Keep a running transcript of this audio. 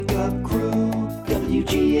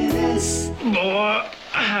friends. Boy,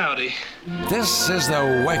 howdy. This is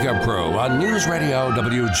the Wake Up Crew on News Radio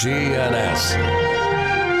WGNS.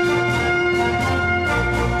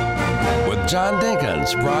 With John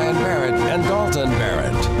Dinkins, Brian Barrett, and Dalton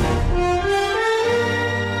Barrett.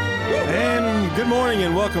 And good morning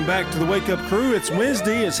and welcome back to the Wake Up Crew. It's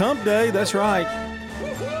Wednesday, it's Hump Day, that's right.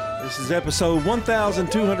 This is episode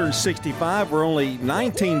 1265. We're only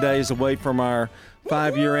 19 days away from our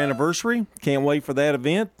 5-year anniversary. Can't wait for that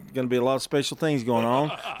event. Going to be a lot of special things going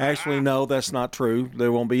on. Actually, no, that's not true. There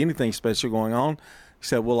won't be anything special going on,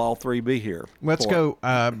 except we'll all three be here. Let's go.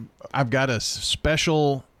 I've got a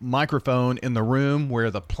special microphone in the room where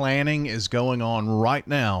the planning is going on right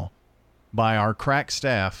now by our crack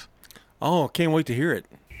staff. Oh, can't wait to hear it.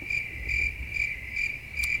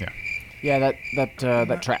 Yeah,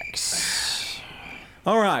 that tracks.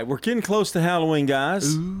 All right, we're getting close to Halloween,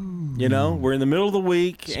 guys. Ooh. You know, we're in the middle of the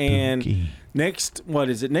week, Spooky. and next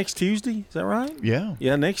Tuesday? Is that right? Yeah.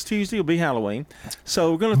 Yeah, next Tuesday will be Halloween.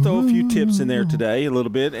 So we're going to throw a few tips in there today, a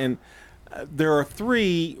little bit, and there are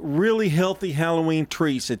 3 really healthy Halloween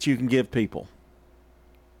treats that you can give people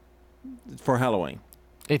for Halloween.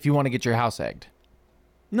 If you want to get your house egged.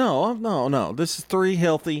 No. This is 3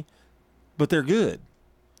 healthy, but they're good.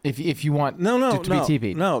 If you want No, to be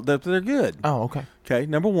TP'd. No, they're good. Oh, okay. Okay,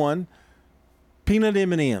 number 1, peanut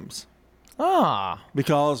M&Ms. Ah.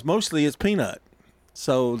 Because mostly it's peanut.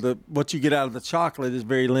 So what you get out of the chocolate is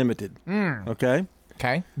very limited. Okay?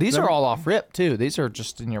 Okay. These are all off rip, too. These are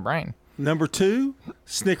just in your brain. Number 2,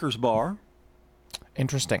 Snickers bar.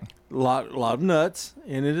 Interesting. A lot of nuts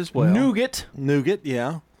in it as well. Nougat. Nougat,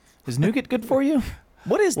 yeah. Is nougat good for you?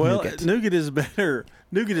 What is nougat? Nougat is better.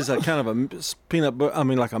 Nougat is a kind of a peanut,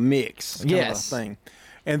 like a mix kind of a thing.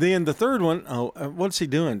 And then the third one, what's he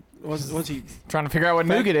doing? What's he Trying to figure out what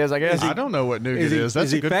nougat is, I guess. I don't know what nougat is. That's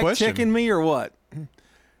is a he good fact question. checking me or what?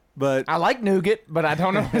 But I like nougat, but I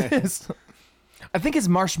don't know what it is. I think it's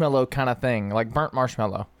marshmallow kind of thing, like burnt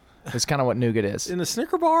marshmallow. It's kind of what nougat is. in the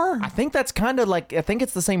Snicker bar, I think that's kind of like, I think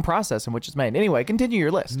it's the same process in which it's made. Anyway, continue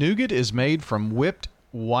your list. Nougat is made from whipped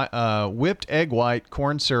egg white,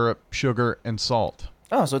 corn syrup, sugar, and salt.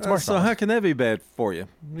 Oh, so it's so marshmallow. how can that be bad for you?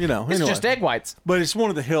 It's anyway. just egg whites. But it's one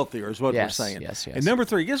of the healthier, is what Yes, we're saying. yes. And number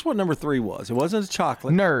 3, guess what number 3 was? It wasn't a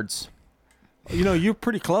chocolate. Nerds. You're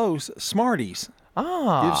pretty close. Smarties.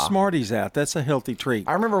 Ah. Give Smarties out. That's a healthy treat.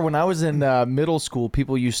 I remember when I was in middle school,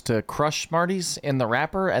 people used to crush Smarties in the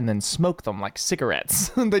wrapper and then smoke them like cigarettes.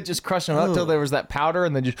 They just crush them up till there was that powder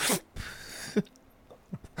and then just...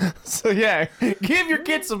 So, yeah, give your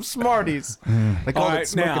kids some Smarties. They call it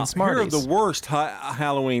smoking now, Smarties. here are the worst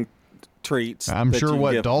Halloween treats. I'm that sure you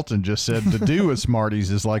what give. Dalton just said to do with Smarties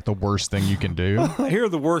is like the worst thing you can do. Here are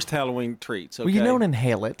the worst Halloween treats. Okay? Well, you don't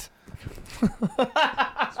inhale it.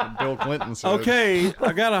 Bill Clinton said. Okay,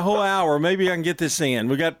 I got a whole hour. Maybe I can get this in.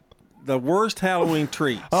 We got the worst Halloween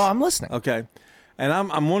treats. Oh, I'm listening. Okay, and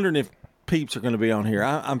I'm wondering if Peeps are going to be on here.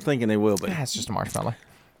 I'm thinking they will be. Yeah, it's just a marshmallow.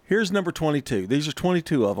 Here's number 22. These are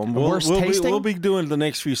 22 of them. Worst tasting? We'll be doing the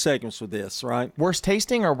next few segments with this, right? Worst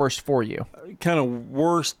tasting or worst for you? Kind of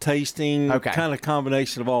worst tasting, Okay. kind of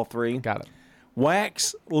combination of all 3. Got it.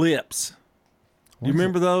 Wax lips. Do you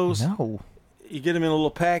remember those? No. You get them in a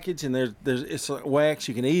little package, and it's like wax.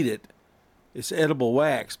 You can eat it. It's edible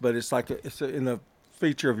wax, but it's like in the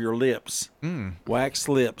feature of your lips. Wax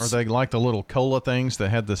lips. Are they like the little cola things that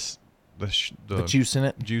had the Juice in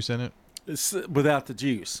it? Juice in it? It's without the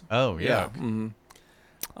juice. Oh yeah.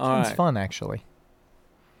 All It's right. fun, actually.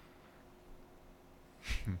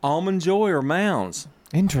 Almond Joy or Mounds,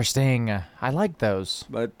 Interesting. I like those.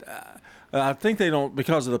 but I think they don't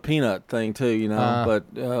because of the peanut thing too. But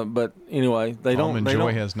anyway, they don't. Almond they Joy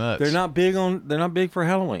don't, has nuts. They're not big for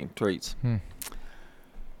Halloween treats.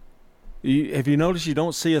 Have you noticed you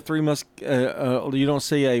don't see you don't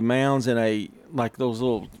see a Mounds in like those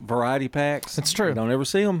little variety packs? It's true. You don't ever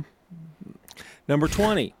see them. Number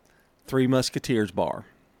 20, Three Musketeers bar.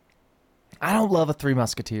 I don't love a Three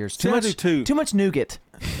Musketeers. See, I do too. Too much nougat.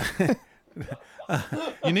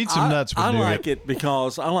 You need some nuts with I nougat. like it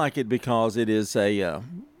because it is a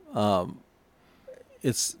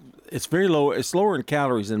it's very low. It's lower in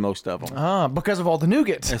calories than most of them. Because of all the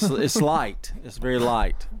nougat. It's light. It's very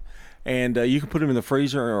light, and you can put them in the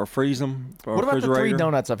freezer or freeze them. Or What about the 3 refrigerator.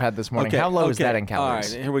 donuts I've had this morning? How low is that in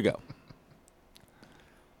calories? All right, here we go.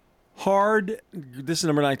 This is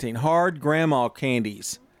number 19. Hard grandma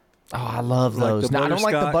candies. Oh, I love Like those. the Now, I don't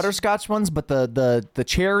like the butterscotch? butterscotch ones, but the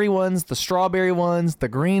cherry ones, the strawberry ones, the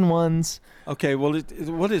green ones. Okay, well,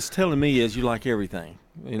 what it's telling me is you like everything.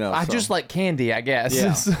 I so. just like candy, I guess.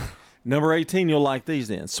 Yeah. Number 18, you'll like these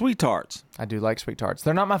then. Sweet tarts. I do like sweet tarts.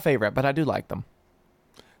 They're not my favorite, but I do like them.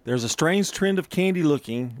 There's a strange trend of candy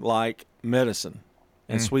looking like medicine,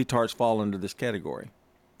 and Sweet Tarts fall into this category.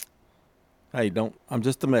 Hey, I'm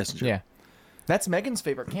just the messenger. Yeah. That's Megan's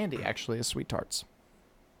favorite candy, actually, is Sweet Tarts.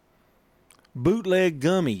 Bootleg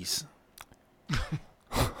gummies.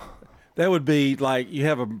 That would be like you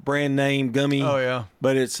have a brand name gummy. Oh, yeah.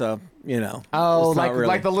 But it's Oh, it's not like really.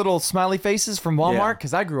 like the little smiley faces from Walmart?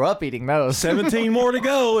 Because I grew up eating those. 17 more to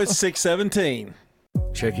go. It's 6:17.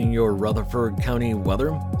 Checking your Rutherford County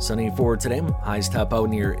weather. Sunny for today. Highs top out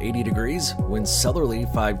near 80 degrees. Winds southerly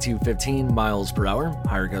 5 to 15 miles per hour.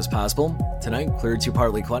 Higher gusts possible. Tonight, clear to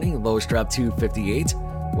partly cloudy. Lows drop to 58.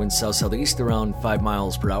 Winds south-southeast around 5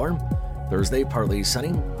 miles per hour. Thursday, partly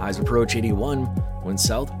sunny. Highs approach 81. Winds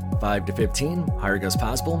south 5 to 15. Higher gusts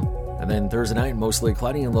possible. And then Thursday night, mostly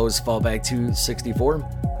cloudy and lows fall back to 64.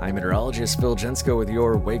 I'm meteorologist Phil Jensko with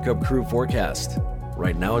your Wake Up Crew forecast.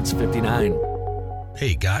 Right now, it's 59.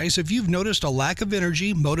 Hey guys, if you've noticed a lack of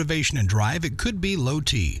energy, motivation, and drive, it could be low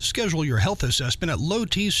T. Schedule your health assessment at Low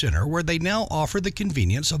T Center, where they now offer the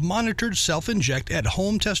convenience of monitored self-inject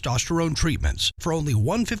at-home testosterone treatments for only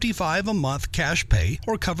 $155 a month cash pay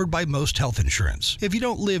or covered by most health insurance. If you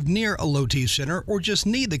don't live near a Low T Center or just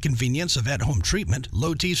need the convenience of at-home treatment,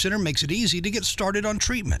 Low T Center makes it easy to get started on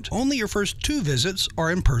treatment. Only your first 2 visits are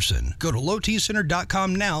in person. Go to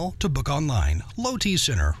lowtcenter.com now to book online. Low T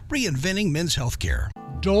Center, reinventing men's healthcare.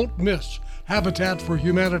 Don't miss Habitat for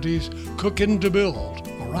Humanity's Cookin' to Build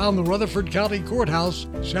around the Rutherford County Courthouse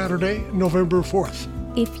Saturday, November 4th.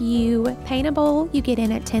 If you paint a bowl, you get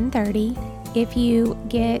in at 10:30. If you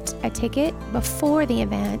get a ticket before the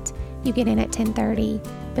event, you get in at 10:30.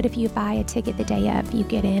 But if you buy a ticket the day of, you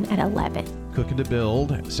get in at 11. Cooking to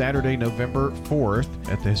Build, Saturday, November 4th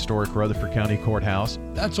at the historic Rutherford County Courthouse.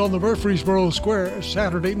 That's on the Murfreesboro Square,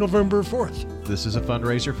 Saturday, November 4th. This is a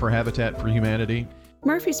fundraiser for Habitat for Humanity.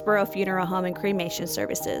 Murfreesboro Funeral Home and Cremation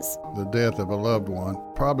Services. The death of a loved one,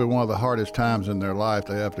 probably one of the hardest times in their life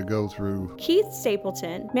they have to go through. Keith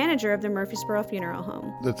Stapleton, manager of the Murfreesboro Funeral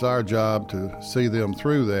Home. It's our job to see them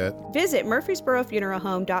through that. Visit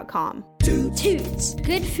murfreesborofuneralhome.com. Toots,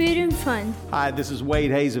 good food and fun. Hi, this is Wade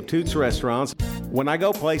Hayes of Toots Restaurants. When I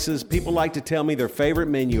go places, people like to tell me their favorite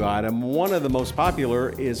menu item. One of the most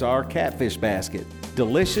popular is our catfish basket.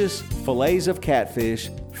 Delicious fillets of catfish,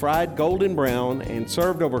 fried golden brown and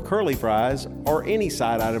served over curly fries, or any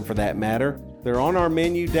side item for that matter. They're on our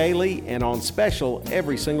menu daily and on special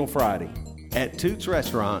every single Friday. At Toots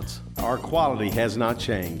Restaurants, our quality has not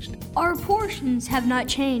changed. Our portions have not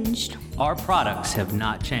changed. Our products have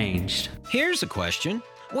not changed. Here's a question.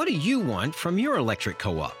 What do you want from your electric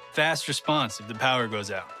co-op? Fast response if the power goes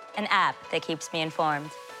out. An app that keeps me informed.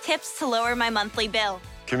 Tips to lower my monthly bill.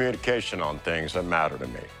 Communication on things that matter to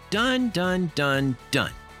me. Done, done, done,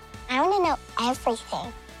 done. I want to know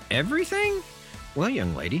everything. Everything? Well,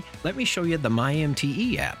 young lady, let me show you the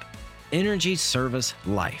MyMTE app. Energy Service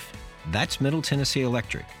Life. That's Middle Tennessee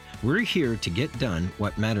Electric. We're here to get done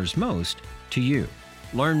what matters most to you.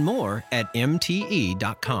 Learn more at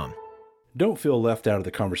mte.com. Don't feel left out of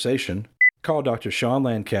the conversation. Call Dr. Sean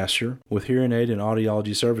Lancaster with Hearing Aid and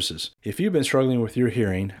Audiology Services. If you've been struggling with your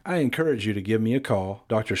hearing, I encourage you to give me a call,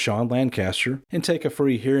 Dr. Sean Lancaster, and take a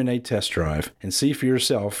free hearing aid test drive and see for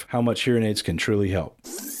yourself how much hearing aids can truly help.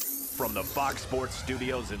 From the Fox Sports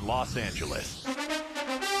Studios in Los Angeles,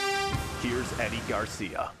 here's Eddie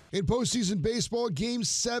Garcia. In postseason baseball, Game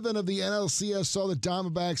 7 of the NLCS saw the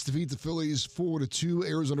Diamondbacks defeat the Phillies 4-2.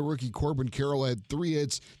 Arizona rookie Corbin Carroll had 3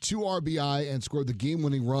 hits, 2 RBI, and scored the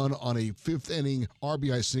game-winning run on a 5th-inning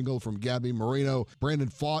RBI single from Gabby Moreno. Brandon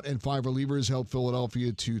Pfaadt and 5 relievers helped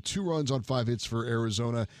Philadelphia to 2 runs on 5 hits for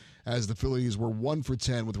Arizona, as the Phillies were 1 for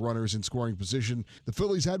 10 with runners in scoring position. The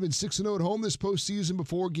Phillies had been 6-0 at home this postseason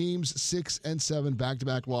before games 6 and 7,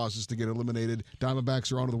 back-to-back losses to get eliminated.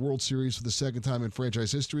 Diamondbacks are on to the World Series for the second time in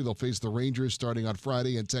franchise history. They'll face the Rangers starting on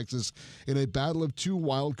Friday in Texas in a battle of 2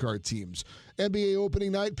 wildcard teams. NBA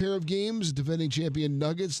opening night, pair of games. Defending champion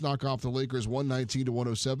Nuggets knock off the Lakers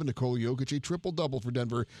 119-107. Nikola Jokic, a triple-double for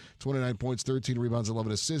Denver. 29 points, 13 rebounds,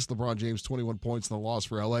 11 assists. LeBron James, 21 points in the loss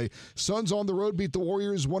for L.A. Suns on the road beat the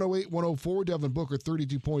Warriors 108-104. Devin Booker,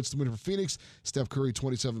 32 points to win for Phoenix. Steph Curry,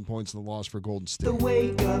 27 points in the loss for Golden State. The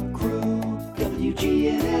Wake Up Crew,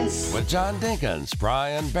 WGNS. With John Dinkins,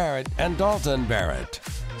 Brian Barrett, and Dalton Barrett.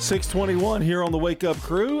 6:21 here on the Wake Up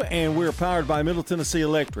Crew, and we're powered by Middle Tennessee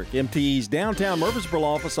Electric. MTE's downtown Murfreesboro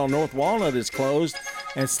office on North Walnut is closed,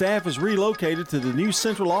 and staff is relocated to the new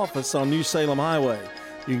central office on New Salem Highway.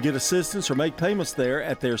 You can get assistance or make payments there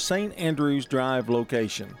at their St. Andrews Drive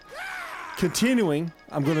location. Continuing,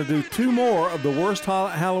 I'm going to do 2 more of the worst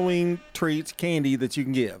Halloween treats, candy that you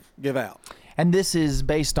can give out. And this is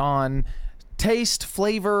based on Taste,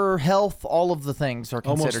 flavor, health, all of the things are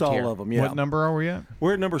considered Almost all here. of them, yeah. What number are we at?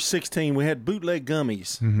 We're at number 16. We had bootleg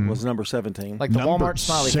gummies was number 17. Like the Number Walmart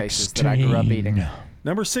smiley faces that I grew up 16. eating.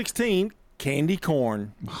 Number 16, candy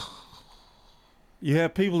corn. You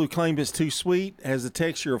have people who claim it's too sweet, has the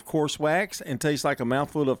texture of coarse wax, and tastes like a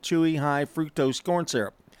mouthful of chewy, high fructose corn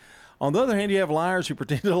syrup. On the other hand, you have liars who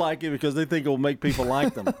pretend to like it because they think it will make people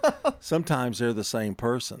like them. Sometimes they're the same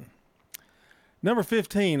person. Number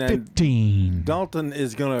 15, and 15. Dalton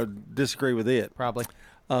is going to disagree with it. Probably.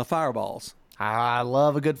 Fireballs. I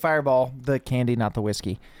love a good Fireball. The candy, not the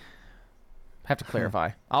whiskey. Have to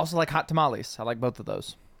clarify. I also like hot tamales. I like both of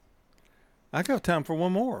those. I got time for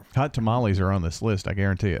one more. Hot tamales are on this list, I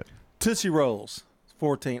guarantee it. Tootsie Rolls,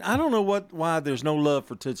 14. I don't know why there's no love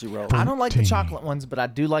for Tootsie Rolls. I don't like the chocolate ones, but I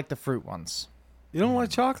do like the fruit ones. You don't like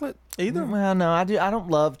chocolate either? Well, no, I do. I don't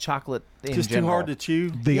love chocolate in Just general. too hard to chew?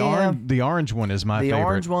 The orange one is my favorite. The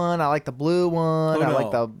orange one. I like the blue one. Oh, I no.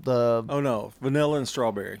 like the. Oh, no. Vanilla and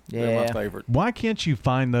strawberry. They're my Yeah. favorite. Why can't you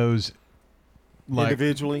find those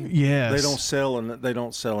Individually? Yes. They don't sell enough. They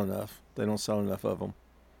don't sell enough of them.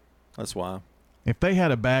 That's why. If they had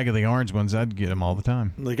a bag of the orange ones, I'd get them all the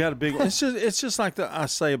time. They got a big one. It's just like I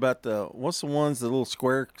say about what's the ones, the little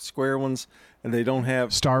square ones, and they don't have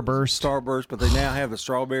Starburst, but they now have the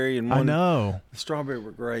strawberry and one. I know. The strawberry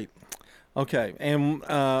were great. Okay, and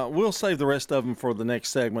we'll save the rest of them for the next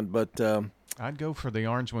segment, but I'd go for the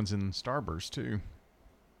orange ones in Starburst too.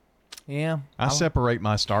 Yeah. I separate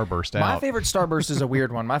my Starburst out. My favorite Starburst is a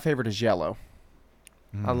weird one. My favorite is yellow.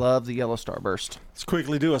 I love the yellow Starburst. Let's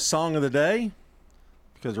quickly do a song of the day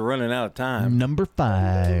because we're running out of time. Number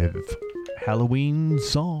 5, Halloween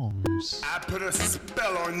songs. I put a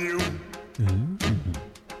spell on you.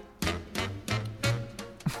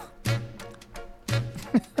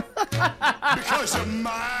 Because you're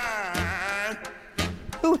mine.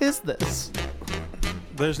 Who is this?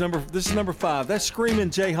 This is number 5. That's Screaming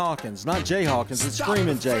Jay Hawkins. Not Jay Hawkins, it's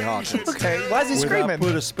Screaming Jay Hawkins. Okay, why is he With screaming? I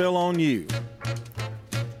Put a Spell on You.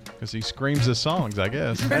 Because he screams his songs, I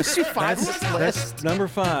guess. That's number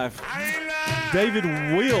 5. David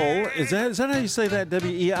Will, is that how you say that?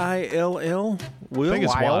 W-E-I-L-L? Will? I think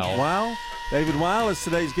it's Weil. Weil? David Weil is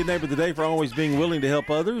today's Good Neighbor of the Day for always being willing to help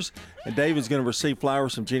others. And David's going to receive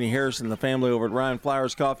flowers from Jenny Harrison and the family over at Ryan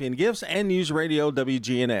Flowers Coffee and Gifts and News Radio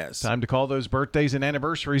WGNS. Time to call those birthdays and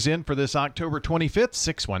anniversaries in for this October 25th,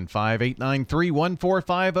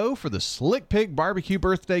 615-893-1450 for the Slick Pig Barbecue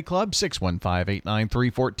Birthday Club,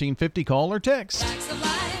 615-893-1450. Call or text.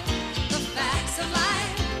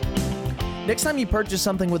 Next time you purchase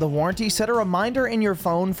something with a warranty, set a reminder in your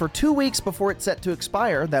phone for 2 weeks before it's set to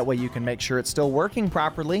expire. That way you can make sure it's still working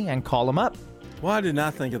properly and call them up. Why didn't I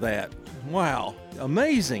think of that? Wow.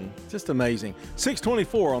 Amazing. Just amazing.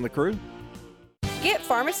 624 on the crew. Get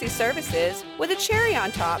pharmacy services with a cherry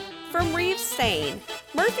on top from Reeves Sane,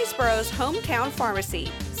 Murfreesboro's hometown pharmacy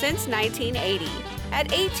since 1980 at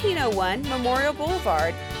 1801 Memorial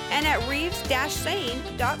Boulevard and at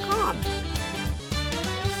reeves-sane.com.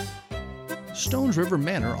 Stones River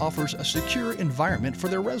Manor offers a secure environment for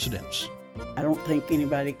their residents. I don't think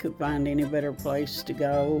anybody could find any better place to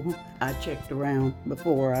go. I checked around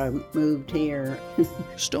before I moved here.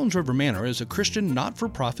 Stones River Manor is a Christian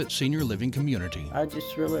not-for-profit senior living community. I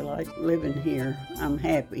just really like living here. I'm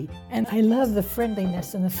happy. And I love the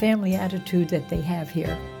friendliness and the family attitude that they have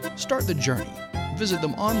here. Start the journey. Visit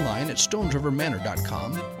them online at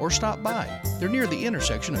stonesrivermanor.com or stop by. They're near the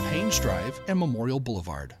intersection of Haynes Drive and Memorial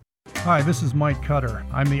Boulevard. Hi, this is Mike Cutter.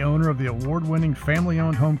 I'm the owner of the award-winning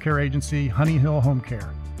family-owned home care agency, Honey Hill Home Care.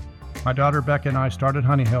 My daughter Becca and I started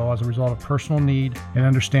Honey Hill as a result of personal need and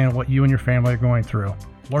understand what you and your family are going through.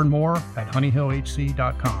 Learn more at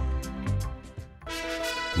honeyhillhc.com.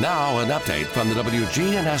 Now an update from the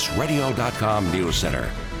WGNSradio.com News Center.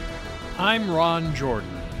 I'm Ron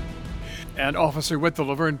Jordan. An officer with the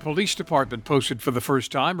Laverne Police Department posted for the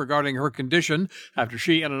first time regarding her condition after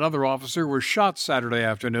she and another officer were shot Saturday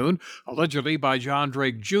afternoon, allegedly by John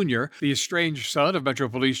Drake Jr., the estranged son of Metro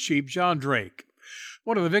Police Chief John Drake.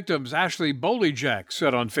 One of the victims, Ashley Bowleyjack,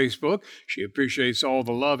 said on Facebook she appreciates all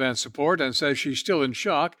the love and support and says she's still in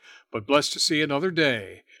shock, but blessed to see another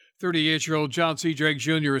day. 38-year-old John C. Drake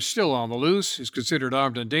Jr. is still on the loose, is considered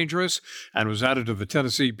armed and dangerous, and was added to the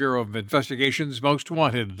Tennessee Bureau of Investigation's most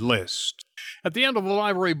wanted list. At the end of the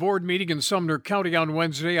library board meeting in Sumner County on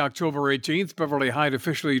Wednesday, October 18th, Beverly Hyde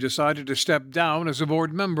officially decided to step down as a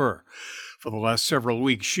board member. For the last several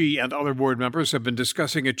weeks, she and other board members have been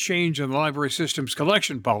discussing a change in the library system's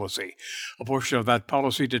collection policy. A portion of that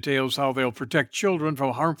policy details how they'll protect children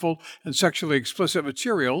from harmful and sexually explicit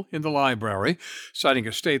material in the library, citing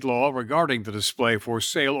a state law regarding the display for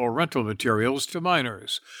sale or rental materials to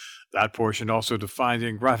minors. That portion also defined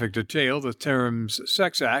in graphic detail the terms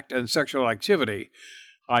sex act and sexual activity.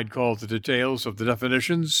 I'd call the details of the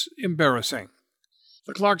definitions embarrassing.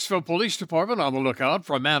 The Clarksville Police Department on the lookout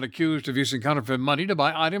for a man accused of using counterfeit money to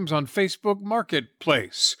buy items on Facebook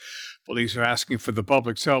Marketplace. Police are asking for the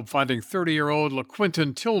public's help finding 30-year-old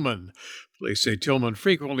LaQuinton Tillman. Police say Tillman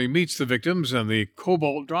frequently meets the victims in the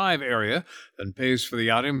Cobalt Drive area, then pays for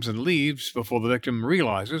the items and leaves before the victim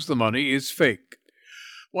realizes the money is fake.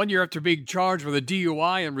 1 year after being charged with a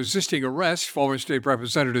DUI and resisting arrest, former State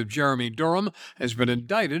Representative Jeremy Durham has been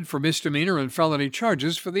indicted for misdemeanor and felony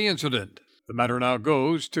charges for the incident. The matter now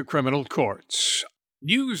goes to criminal courts.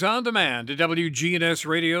 News on demand at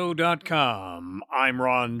WGNSradio.com. I'm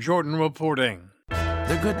Ron Jordan reporting.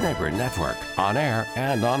 The Good Neighbor Network, on air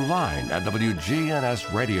and online at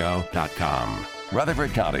WGNSradio.com.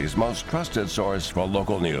 Rutherford County's most trusted source for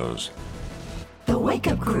local news. The Wake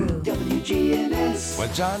Up Crew, WGNS.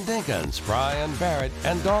 With John Dinkins, Brian Barrett,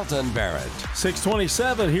 and Dalton Barrett.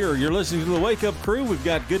 627 here. You're listening to the Wake Up Crew. We've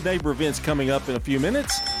got Good Neighbor events coming up in a few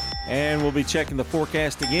minutes. And we'll be checking the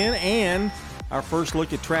forecast again and our first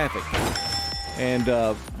look at traffic. And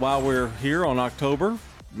while we're here on October,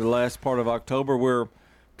 the last part of October, we're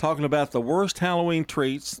talking about the worst Halloween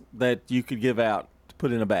treats that you could give out to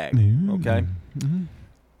put in a bag. Okay? Mm-hmm.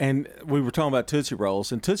 And we were talking about Tootsie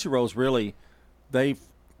Rolls. And Tootsie Rolls really, they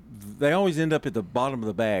always end up at the bottom of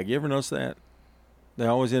the bag. You ever notice that? They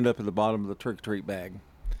always end up at the bottom of the trick-or-treat bag.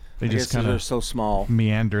 They just kind of they're so small.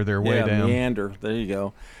 Meander their way down. Meander. There you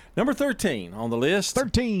go. Number 13 on the list.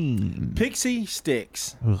 13. Pixie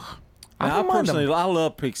Sticks. Ugh. Now, I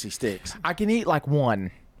love Pixie Sticks. I can eat like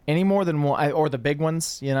one. Any more than one, or the big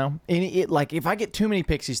ones, you know. Like if I get too many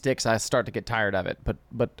Pixie Sticks, I start to get tired of it.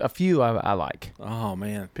 But a few I like. Oh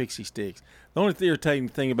man, Pixie Sticks. The only irritating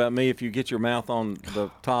thing about me, if you get your mouth on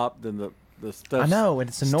the top, then the stuff. I know, and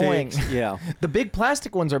it's annoying. Yeah. The big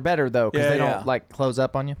plastic ones are better though, because they don't like close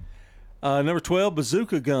up on you. Number 12,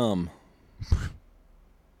 Bazooka Gum.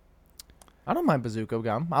 I don't mind Bazooka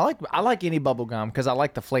Gum. I like any bubble gum because I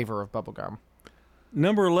like the flavor of bubble gum.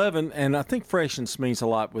 Number 11, and I think freshness means a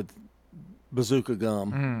lot with Bazooka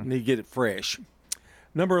Gum. You need to get it fresh.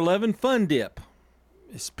 Number 11, Fun Dip.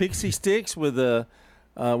 It's Pixie Sticks with an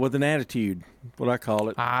attitude, what I call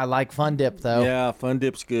it. I like Fun Dip, though. Yeah, Fun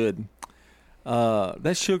Dip's good.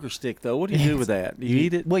 That sugar stick, though, what do you do with that? Do you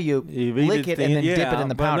eat it? Well, you lick it and then dip it in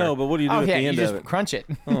the powder. No, but what do you do at the end of it? you just crunch it.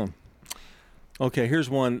 Okay, here's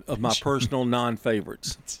one of my personal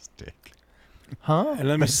non-favorites. Stick. Huh? And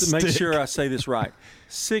let me make sure I say this right.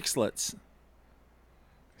 Sixlets.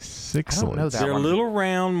 Sixlets. I don't know that They're one. little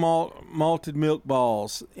round malted milk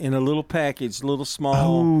balls in a little package, little small.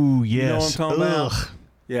 Oh, yes. You know what I'm talking about?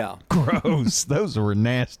 Yeah. Gross. Those were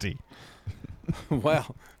nasty.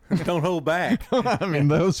 Well, don't hold back. I mean,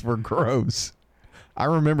 those were gross. I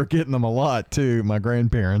remember getting them a lot, too, my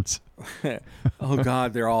grandparents. Oh,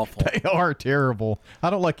 God, they're awful. They are terrible. I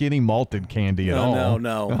don't like any malted candy at all.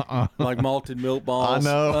 No. Like malted milk balls. I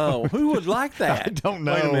know. Oh, who would like that? I don't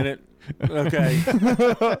know. Wait a minute. Okay.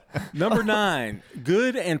 Number 9,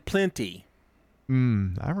 Good and Plenty.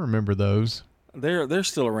 I remember those. They're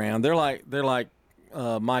still around. They're like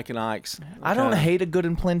Mike and Ike's. I don't hate a Good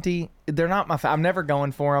and Plenty. They're not my I'm never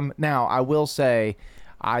going for them. Now, I will say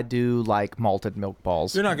I do like malted milk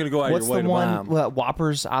balls. You're not going to go out What's your way the to buy one? them.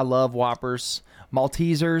 Whoppers. I love Whoppers.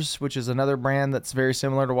 Maltesers, which is another brand that's very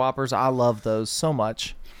similar to Whoppers. I love those so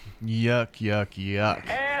much. Yuck, yuck, yuck.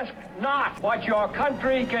 Ask not what your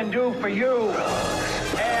country can do for you.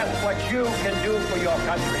 Ask what you can do for your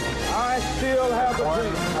country. I still have a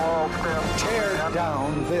dream. Tear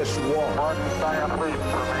down this wall.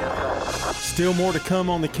 Still more to come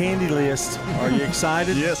on the candy list. Are you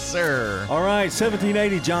excited? Yes, sir. All right,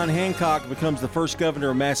 1780, John Hancock becomes the first governor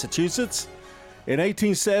of Massachusetts. In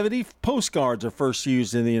 1870, postcards are first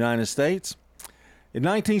used in the United States. In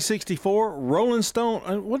 1964, Rolling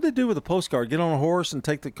Stone, what did they do with a postcard? Get on a horse and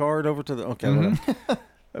take the card over to the, whatever.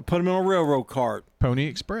 Put them on a railroad cart. Pony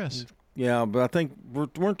Express. Yeah, but I think,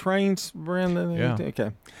 weren't trains brand? Yeah.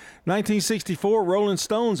 Okay. 1964, Rolling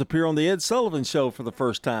Stones appear on the Ed Sullivan Show for the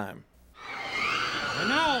first time. And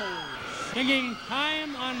now, singing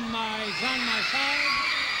Time on my side,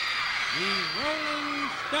 the Rolling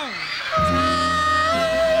Stones. Time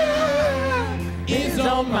is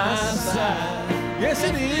on my side. Yes,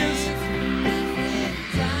 it is.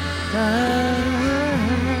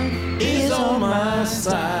 Time is my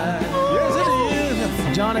side. Yes, it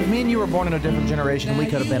is. John, if me and you were born in a different generation, we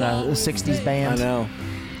could have been a 60s band. I know.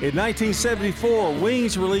 In 1974,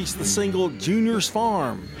 Wings released the single Junior's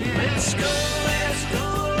Farm. Let's go, let's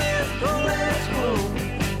go, let's go, let's go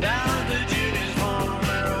down to Junior's Farm.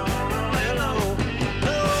 Hello,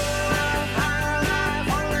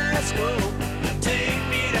 let's go. Take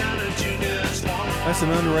me down to Junior's Farm. That's an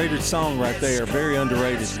underrated song right there. Very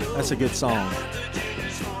underrated. That's a good song.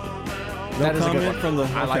 That is a good comment one. from the.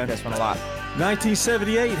 I like this one a lot.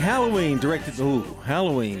 1978, Halloween,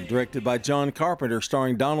 directed by John Carpenter,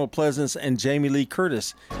 starring Donald Pleasance and Jamie Lee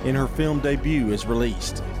Curtis in her film debut, is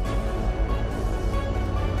released.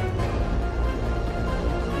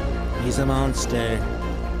 He's a monster.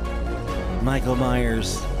 Michael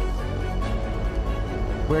Myers.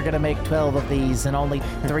 We're going to make 12 of these, and only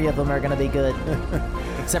 3 of them are going to be good.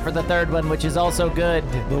 Except for the third one, which is also good.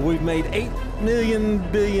 But we've made $8 billion.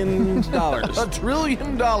 $1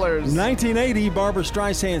 trillion. 1980, Barbra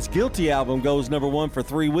Streisand's Guilty album goes number 1 for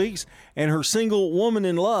 3 weeks, and her single Woman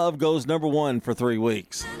in Love goes number 1 for 3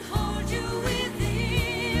 weeks.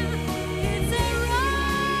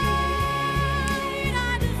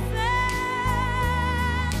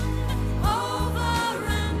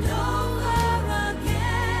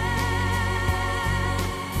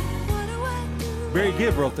 Barry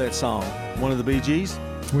Gibb wrote that song, one of the Bee Gees.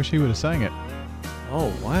 Wish he would have sang it.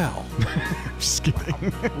 Oh, wow. Just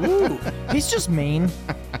kidding. Ooh. He's just mean.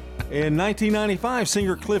 In 1995,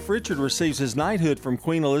 singer Cliff Richard receives his knighthood from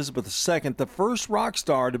Queen Elizabeth II, the first rock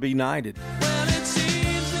star to be knighted. Well, it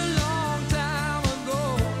seems a long time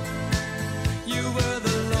ago you were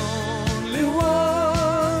the lonely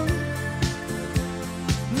one.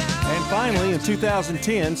 And finally, in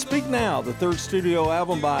 2010, Speak Now, the third studio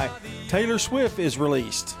album by Taylor Swift, is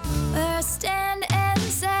released. Stand and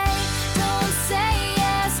say, don't say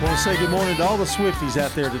yes. I want to say good morning to all the Swifties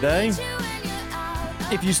out there today.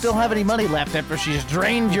 If you still have any money left after she's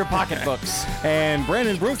drained your pocketbooks. And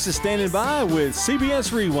Brandon Brooks is standing by with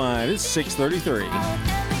CBS Rewind. It's 6:33.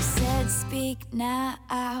 And they said, speak now.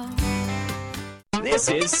 This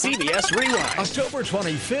is CBS Rewind. October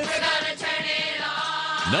 25th,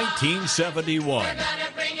 1971.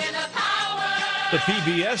 The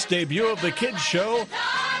PBS debut of the kids show,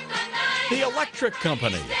 The Electric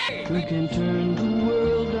Company.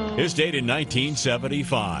 Is dated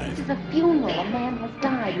 1975. This is a funeral. A man has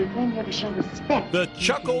died. We came here to show respect. The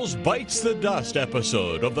Chuckles Bites the Dust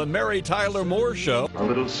episode of the Mary Tyler Moore Show. A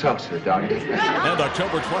little seltzer, Doctor. And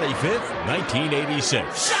October 25th,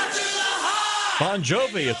 1986. Bon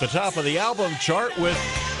Jovi at the top of the album chart with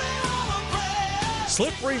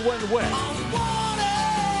Slippery When Wet.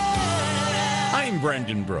 I'm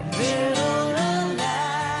Brandon Brooks.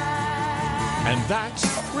 And that's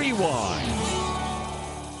Rewind.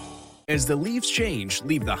 As the leaves change,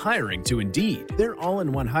 leave the hiring to Indeed. Their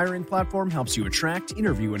all-in-one hiring platform helps you attract,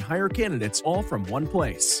 interview, and hire candidates all from one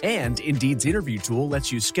place. And Indeed's interview tool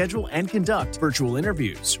lets you schedule and conduct virtual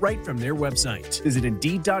interviews right from their website. Visit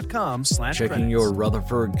Indeed.com/credits. Checking your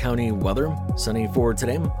Rutherford County weather. Sunny for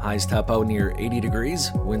today. Highs top out near 80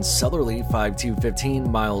 degrees. Winds southerly 5 to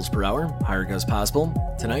 15 miles per hour. Higher gusts possible.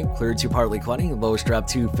 Tonight, clear to partly cloudy. Lows drop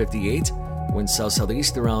to 58. Winds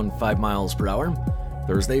south-southeast around 5 miles per hour.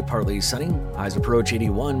 Thursday, partly sunny, highs approach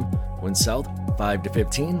 81, winds south 5 to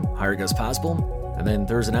 15, higher gusts possible. And then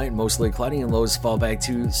Thursday night, mostly cloudy and lows fall back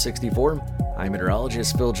to 64. I'm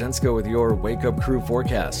meteorologist Phil Jensko with your Wake Up Crew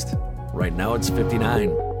forecast. Right now it's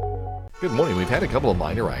 59. Good morning. We've had a couple of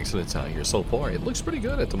minor accidents out here so far. It looks pretty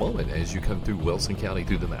good at the moment as you come through Wilson County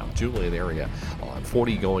through the Mount Juliet area on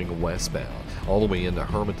 40 going westbound. All the way into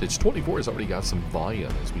Hermitage. 24 has already got some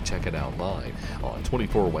volume as we check it out live on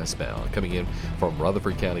 24 westbound. Coming in from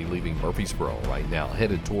Rutherford County, leaving Murfreesboro right now,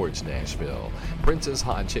 headed towards Nashville. Princess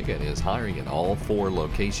Hot Chicken is hiring in all 4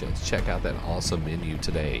 locations. Check out that awesome menu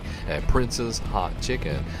today at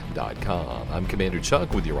princesshotchicken.com. I'm Commander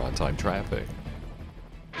Chuck with your on-time traffic.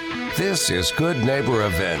 This is Good Neighbor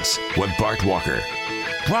Events with Bart Walker.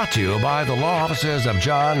 Brought to you by the law offices of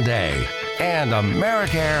John Day and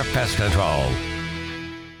Americare Pest Control.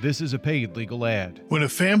 This is a paid legal ad. When a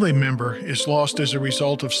family member is lost as a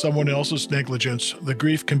result of someone else's negligence, the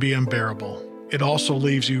grief can be unbearable. It also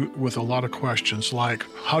leaves you with a lot of questions like,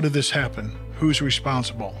 how did this happen? Who's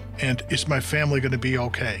responsible? And is my family going to be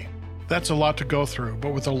okay? That's a lot to go through,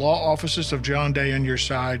 but with the law offices of John Day on your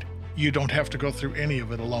side, you don't have to go through any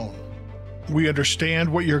of it alone. We understand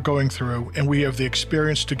what you're going through, and we have the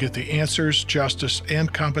experience to get the answers, justice, and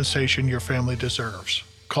compensation your family deserves.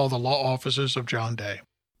 Call the law offices of John Day.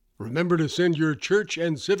 Remember to send your church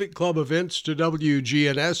and civic club events to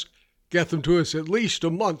WGNS get them to us at least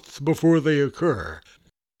a month before they occur.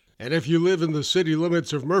 And if you live in the city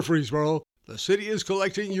limits of Murfreesboro, the city is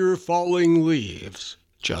collecting your falling leaves.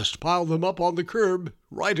 Just pile them up on the curb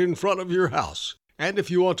right in front of your house. And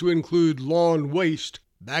if you want to include lawn waste,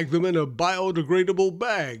 bag them in a biodegradable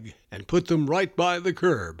bag and put them right by the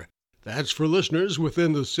curb. That's for listeners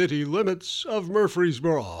within the city limits of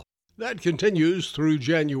Murfreesboro. That continues through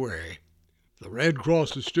January. The Red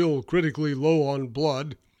Cross is still critically low on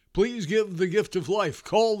blood. Please give the gift of life.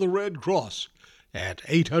 Call the Red Cross at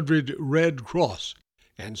 800-RED-CROSS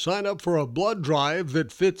and sign up for a blood drive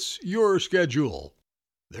that fits your schedule.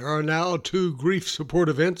 There are now 2 grief support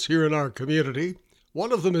events here in our community.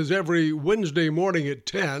 One of them is every Wednesday morning at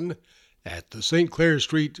 10 at the St. Clair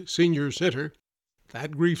Street Senior Center.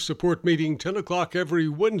 That grief support meeting 10 o'clock every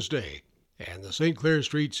Wednesday. And the St. Clair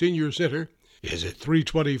Street Senior Center is at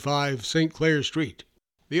 325 St. Clair Street.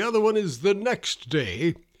 The other one is the next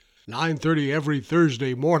day, 9:30 every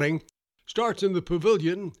Thursday morning. Starts in the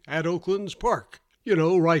pavilion at Oakland's Park. You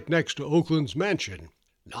know, right next to Oakland's Mansion.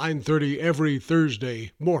 9:30 every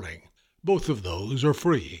Thursday morning. Both of those are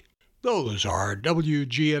free. Those are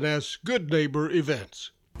WGNS Good Neighbor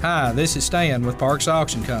events. Hi, this is Stan with Parks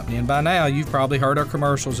Auction Company, and by now you've probably heard our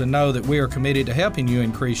commercials and know that we are committed to helping you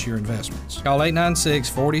increase your investments. Call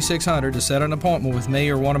 896-4600 to set an appointment with me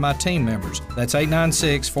or one of my team members. That's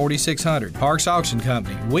 896-4600. Parks Auction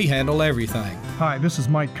Company. We handle everything. Hi, this is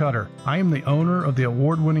Mike Cutter. I am the owner of the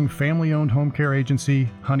award-winning family-owned home care agency,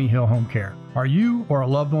 Honey Hill Home Care. Are you or a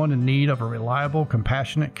loved one in need of a reliable,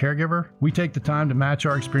 compassionate caregiver? We take the time to match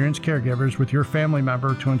our experienced caregivers with your family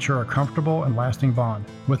member to ensure a comfortable and lasting bond.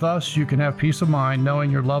 With us, you can have peace of mind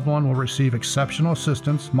knowing your loved one will receive exceptional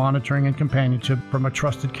assistance, monitoring, and companionship from a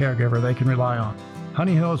trusted caregiver they can rely on.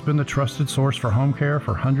 Honey Hill has been the trusted source for home care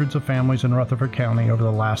for hundreds of families in Rutherford County over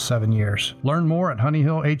the last 7 years. Learn more at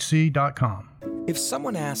honeyhillhc.com. If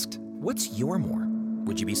someone asked, "What's your more?"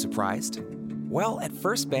 would you be surprised? Well, at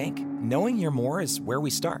First Bank, knowing your more is where we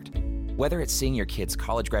start. Whether it's seeing your kid's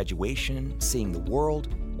college graduation, seeing the world,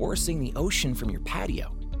 or seeing the ocean from your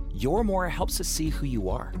patio, your more helps us see who you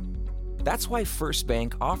are. That's why First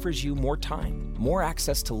Bank offers you more time, more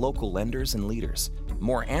access to local lenders and leaders,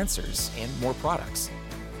 more answers, and more products.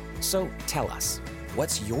 So tell us,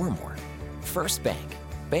 what's your more? First Bank.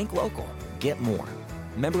 Bank local. Get more.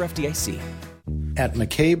 Member FDIC. At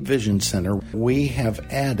McCabe Vision Center, we have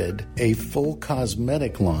added a full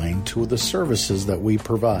cosmetic line to the services that we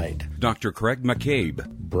provide. Dr. Craig McCabe.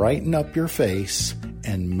 Brighten up your face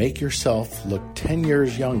and make yourself look 10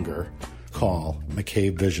 years younger. Call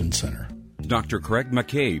McCabe Vision Center. Dr. Craig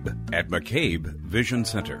McCabe at McCabe Vision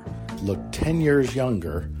Center. Look 10 years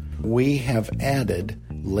younger. We have added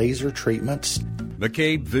laser treatments.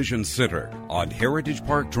 McCabe Vision Center on Heritage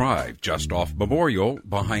Park Drive, just off Memorial,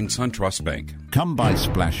 behind SunTrust Bank. Come by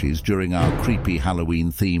Splashies during our creepy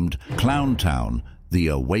Halloween-themed Clown Town, The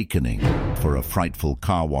Awakening, for a frightful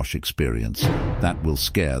car wash experience that will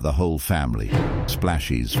scare the whole family.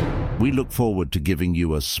 Splashies, we look forward to giving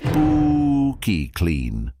you a spooky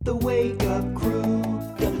clean. The Wake Up Crew,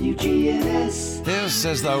 WGNS. This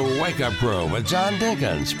is the Wake Up Crew with John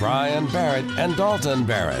Dinkins, Brian Barrett, and Dalton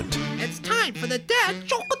Barrett. It's time for the dad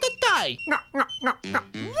joke of the day.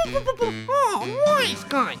 Oh, nice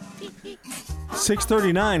guy.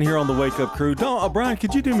 6:39 here on the Wake Up Crew. Brian,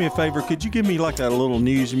 could you do me a favor? Could you give me like a little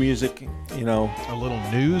news music? You know, a little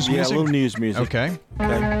news music. Yeah, a little news music. Okay.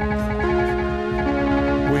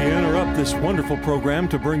 We interrupt this wonderful program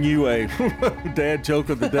to bring you a dad joke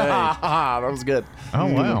of the day. That was good. Oh,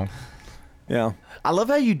 wow. Yeah. I love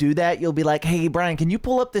how you do that. You'll be like, "Hey, Brian, can you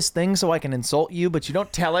pull up this thing so I can insult you?" But you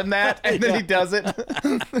don't tell him that, and then he does it.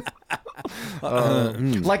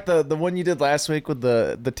 Like the one you did last week with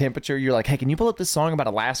the temperature. You're like, "Hey, can you pull up this song about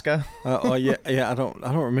Alaska?" Yeah. I don't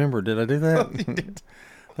remember. Did I do that? You did.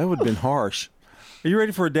 That would have been harsh. Are you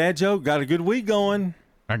ready for a dad joke? Got a good week going?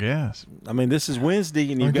 I guess. I mean, this is Wednesday,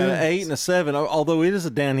 and you've got an 8 and a 7. Although it is a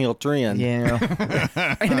downhill trend. Yeah.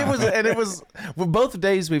 and it was. Well, both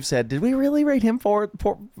days we've said, did we really rate him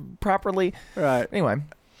properly? Right. Anyway.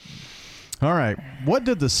 All right. What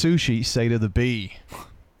did the sushi say to the bee? What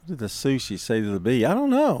did the sushi say to the bee? I don't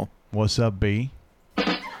know. What's up, bee?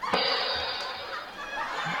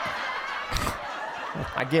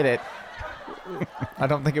 I get it. I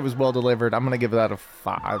don't think it was well delivered. I'm going to give that a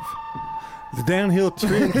 5. The downhill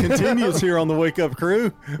trend continues here on the Wake Up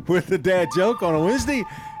Crew with the dad joke on a Wednesday.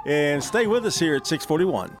 And stay with us here at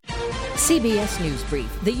 641. CBS News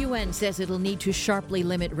Brief. The UN says it'll need to sharply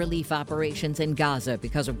limit relief operations in Gaza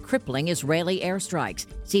because of crippling Israeli airstrikes.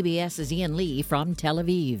 CBS's Ian Lee from Tel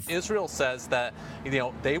Aviv. Israel says that,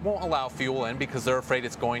 they won't allow fuel in because they're afraid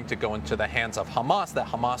it's going to go into the hands of Hamas, that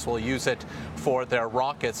Hamas will use it for their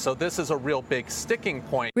rockets. So this is a real big sticking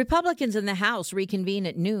point. Republicans in the House reconvene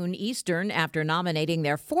at noon Eastern after nominating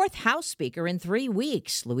their fourth House Speaker in 3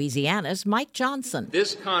 weeks, Louisiana's Mike Johnson.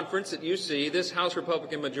 This conference that you see, this House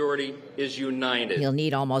Republican majority is united. He'll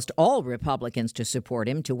need almost all Republicans to support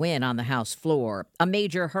him to win on the House floor. A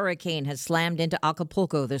major hurricane has slammed into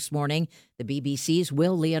Acapulco this morning. The BBC's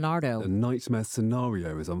Will Leonardo. A nightmare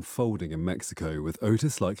scenario is unfolding in Mexico, with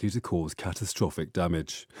Otis likely to cause catastrophic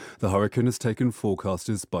damage. The hurricane has taken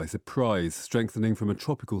forecasters by surprise, strengthening from a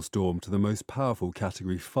tropical storm to the most powerful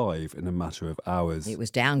Category 5 in a matter of hours. It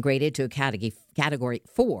was downgraded to Category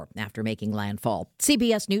 4 after making landfall.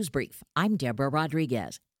 CBS News Brief. I'm Deborah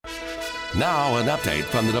Rodriguez. Now an update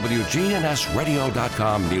from the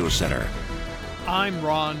WGNSradio.com News Center. I'm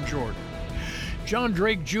Ron Jordan. John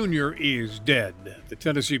Drake Jr. is dead. The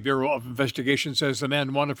Tennessee Bureau of Investigation says the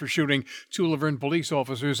man wanted for shooting 2 Laverne police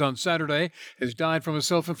officers on Saturday has died from a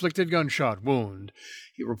self-inflicted gunshot wound.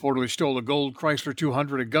 He reportedly stole a gold Chrysler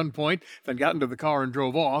 200 at gunpoint, then got into the car and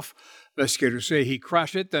drove off. Investigators say he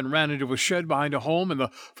crashed it, then ran into a shed behind a home in the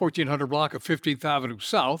 1400 block of 15th Avenue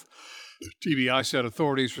South. TBI said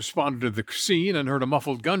authorities responded to the scene and heard a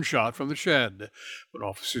muffled gunshot from the shed. When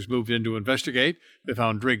officers moved in to investigate, they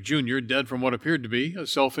found Drake Jr. dead from what appeared to be a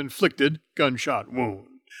self-inflicted gunshot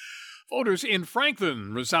wound. Voters in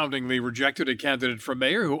Franklin resoundingly rejected a candidate for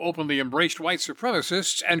mayor who openly embraced white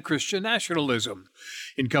supremacists and Christian nationalism.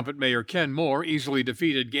 Incumbent Mayor Ken Moore easily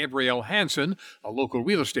defeated Gabrielle Hansen, a local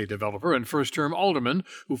real estate developer and first-term alderman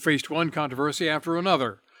who faced one controversy after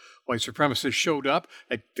another. White supremacists showed up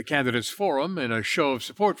at the candidates' forum in a show of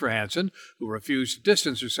support for Hansen, who refused to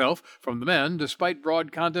distance herself from the men despite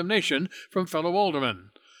broad condemnation from fellow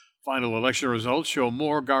aldermen. Final election results show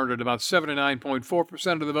Moore garnered about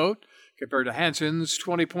 79.4% of the vote, compared to Hansen's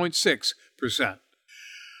 20.6%.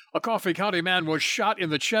 A Coffee County man was shot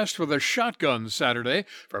in the chest with a shotgun Saturday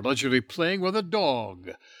for allegedly playing with a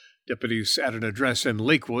dog. Deputies at an address in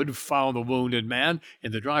Lakewood found the wounded man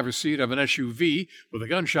in the driver's seat of an SUV with a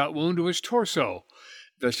gunshot wound to his torso.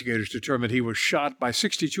 Investigators determined he was shot by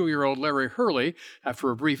 62-year-old Larry Hurley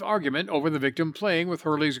after a brief argument over the victim playing with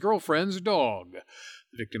Hurley's girlfriend's dog.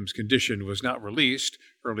 The victim's condition was not released.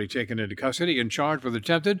 Hurley taken into custody and charged with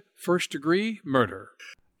attempted first-degree murder.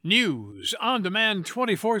 News on demand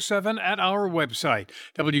 24/7 at our website,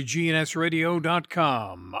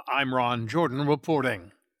 WGNSradio.com. I'm Ron Jordan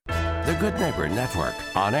reporting. The Good Neighbor Network,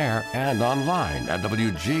 on air and online at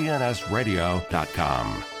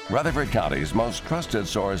WGNSradio.com. Rutherford County's most trusted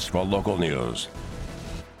source for local news.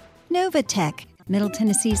 Novatech, Middle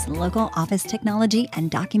Tennessee's local office technology and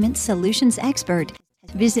document solutions expert.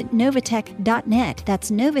 Visit Novatech.net. That's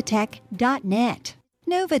Novatech.net.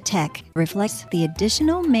 Novatech reflects the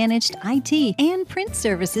additional managed IT and print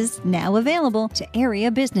services now available to area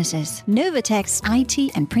businesses. Novatech's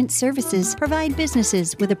IT and print services provide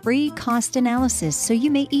businesses with a free cost analysis so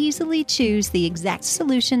you may easily choose the exact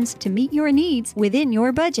solutions to meet your needs within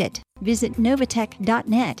your budget. Visit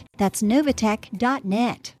Novatech.net. That's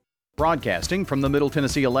Novatech.net. Broadcasting from the Middle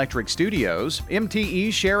Tennessee Electric Studios,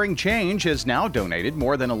 MTE Sharing Change has now donated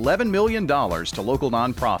more than $11 million to local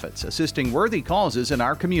nonprofits assisting worthy causes in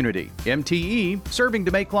our community. MTE, serving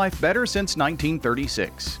to make life better since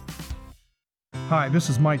 1936. Hi, this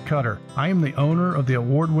is Mike Cutter. I am the owner of the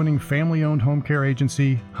award-winning family-owned home care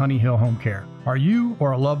agency, Honey Hill Home Care. Are you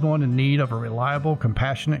or a loved one in need of a reliable,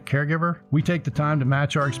 compassionate caregiver? We take the time to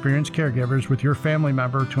match our experienced caregivers with your family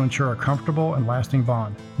member to ensure a comfortable and lasting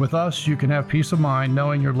bond. With us, you can have peace of mind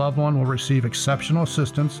knowing your loved one will receive exceptional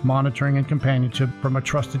assistance, monitoring, and companionship from a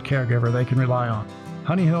trusted caregiver they can rely on.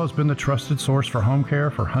 Honey Hill has been the trusted source for home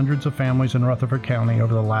care for hundreds of families in Rutherford County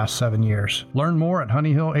over the last 7 years. Learn more at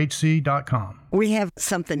honeyhillhc.com. We have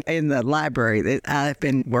something in the library that I've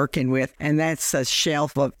been working with, and that's a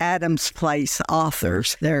shelf of Adams Place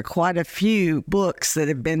authors. There are quite a few books that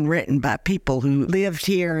have been written by people who lived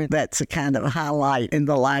here. That's a kind of a highlight in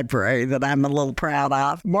the library that I'm a little proud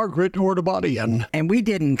of. Margaret Ordubadian. And we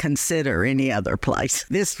didn't consider any other place.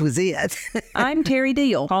 This was it. I'm Terry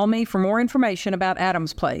Deal. Call me for more information about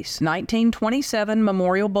Adams Place, 1927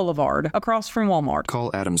 Memorial Boulevard, across from Walmart. Call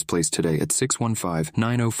Adams Place today at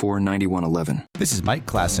 615-904-9111. This is Mike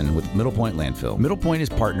Klassen with Middle Point Landfill. Middle Point is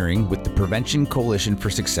partnering with the Prevention Coalition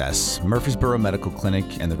for Success, Murfreesboro Medical Clinic,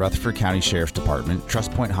 and the Rutherford County Sheriff's Department,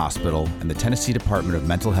 Trust Point Hospital, and the Tennessee Department of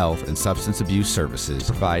Mental Health and Substance Abuse Services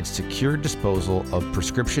provide secure disposal of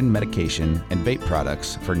prescription medication and vape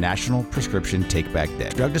products for National Prescription Take-Back Day.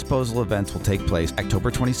 Drug disposal events will take place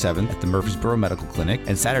October 27th at the Murfreesboro Medical Clinic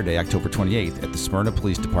and Saturday, October 28th at the Smyrna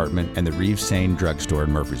Police Department and the Reeves Sane Drugstore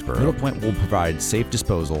in Murfreesboro. Middle Point will provide safe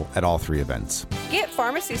disposal at all 3 events. Get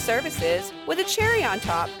pharmacy services with a cherry on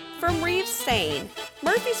top from Reeves Sane,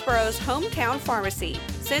 Murfreesboro's hometown pharmacy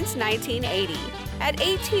since 1980 at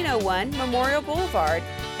 1801 Memorial Boulevard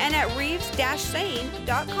and at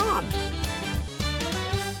reeves-sane.com.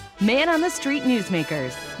 Man on the Street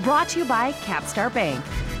Newsmakers, brought to you by Capstar Bank.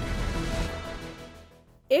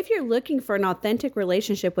 If you're looking for an authentic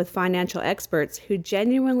relationship with financial experts who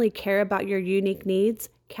genuinely care about your unique needs,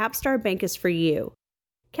 Capstar Bank is for you.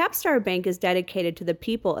 Capstar Bank is dedicated to the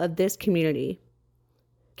people of this community.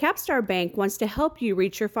 Capstar Bank wants to help you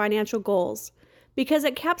reach your financial goals because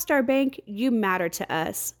at Capstar Bank, you matter to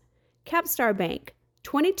us. Capstar Bank,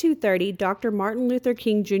 2230 Dr. Martin Luther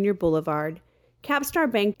King Jr. Boulevard,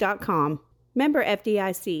 capstarbank.com. Member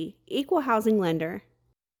FDIC, Equal Housing Lender.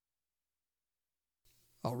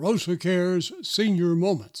 Arosa Cares Senior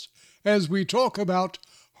Moments as we talk about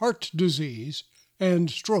heart disease and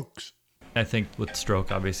strokes. I think with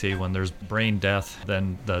stroke, obviously, when there's brain death,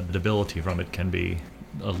 then the debility from it can be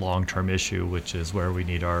a long-term issue, which is where we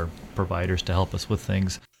need our providers to help us with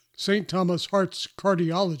things. St. Thomas Heart's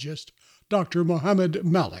cardiologist, Dr. Mohammed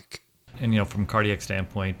Malik. And, from cardiac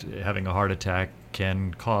standpoint, having a heart attack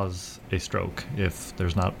can cause a stroke if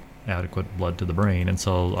there's not adequate blood to the brain, and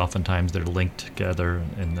so oftentimes they're linked together,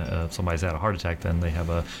 and if somebody's had a heart attack, then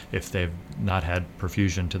if they've not had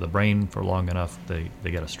perfusion to the brain for long enough, they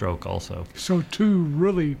get a stroke also. So 2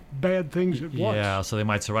 really bad things at once. Yeah, so they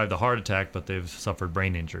might survive the heart attack, but they've suffered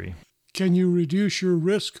brain injury. Can you reduce your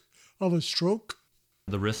risk of a stroke?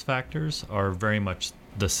 The risk factors are very much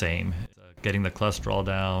the same. Getting the cholesterol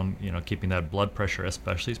down, keeping that blood pressure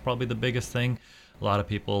especially is probably the biggest thing. A lot of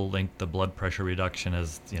people link the blood pressure reduction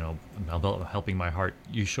as, helping my heart.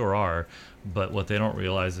 You sure are, but what they don't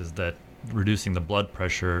realize is that reducing the blood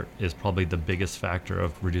pressure is probably the biggest factor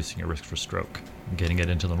of reducing your risk for stroke, getting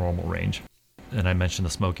it into the normal range. And I mentioned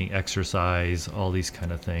the smoking, exercise, all these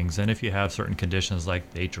kind of things. And if you have certain conditions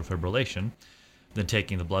like atrial fibrillation, then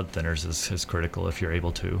taking the blood thinners is critical if you're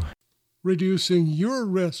able to. Reducing your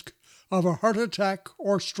risk of a heart attack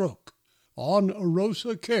or stroke on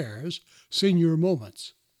Arosa Cares Senior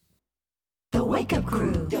Moments. The Wake Up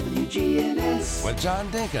Crew, WGNS. With John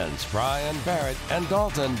Dinkins, Brian Barrett, and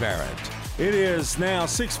Dalton Barrett. It is now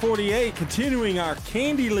 6:48, continuing our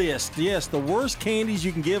candy list. Yes, the worst candies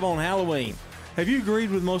you can give on Halloween. Have you agreed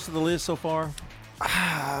with most of the list so far?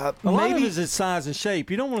 A lot of it is its size and shape.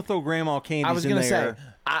 You don't want to throw grandma candies in there. I was going to say,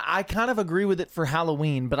 I kind of agree with it for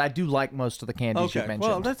Halloween, but I do like most of the candies you mentioned.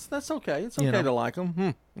 Well, that's okay. It's okay to like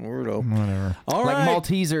them. Weirdo. Whatever. All like right.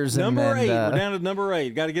 Maltesers. Number 8. We're down to number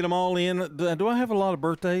 8. Got to get them all in. Do I have a lot of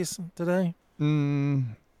birthdays today? No,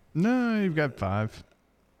 you've got 5.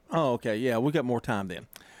 Oh, okay. Yeah, we got more time then.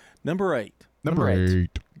 Number 8. Number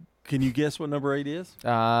 8. Can you guess what number 8 is?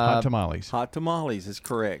 Hot tamales. Hot tamales is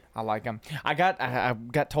correct. I like them. I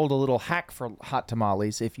got told a little hack for hot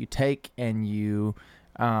tamales. If you take and you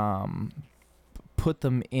put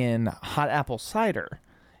them in hot apple cider,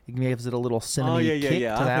 it gives it a little cinnamon kick to the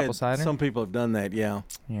apple cider. Some people have done that, yeah.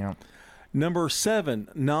 Yeah. Number 7,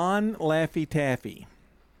 non-Laffy Taffy.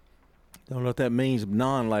 Don't know what that means,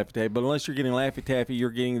 non-Laffy Taffy, but unless you're getting Laffy Taffy,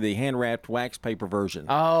 you're getting the hand-wrapped wax paper version.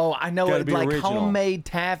 Oh, I know it, like original. Homemade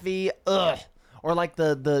taffy. Ugh. Or like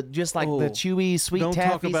the chewy sweet Don't taffies.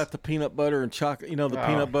 talk about the peanut butter and chocolate. The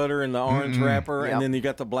peanut butter and the orange wrapper, and then you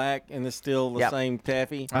got the black, and it's still the same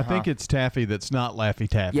taffy. I think it's taffy that's not Laffy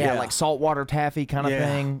Taffy. Yeah, like saltwater taffy kind of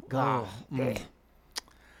thing. Oh.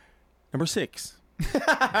 Number 6.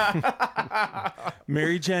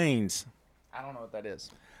 Mary Jane's. I don't know what that is.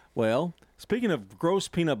 Well, speaking of gross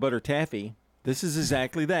peanut butter taffy, this is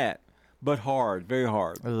exactly that, but hard, very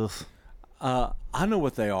hard. Ugh. I know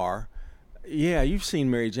what they are. Yeah, you've seen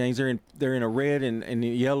Mary Jane's. They're in a red and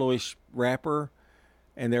yellowish wrapper,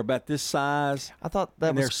 and they're about this size. I thought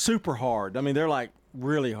that they're super hard. I mean, they're like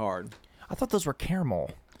really hard. I thought those were caramel.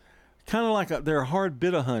 Kind of like they're a hard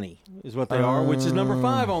bit of honey is what they are, which is number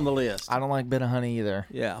 5 on the list. I don't like bit of honey either.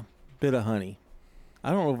 Yeah, bit of honey. I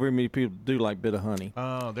don't know if very many people do like bit of honey.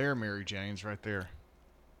 Oh, they're Mary Jane's right there.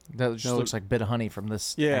 That just looks like bit of honey from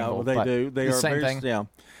this well, angle, they do. They the are same very, thing. Yeah.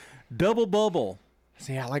 Double Bubble.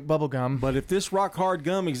 See, I like bubble gum. But if this rock hard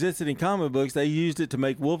gum existed in comic books, they used it to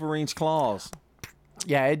make Wolverine's claws.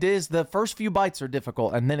 Yeah, it is. The first few bites are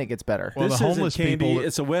difficult, and then it gets better. Well, This the isn't homeless candy, people,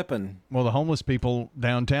 it's a weapon. Well, the homeless people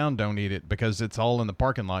downtown don't eat it because it's all in the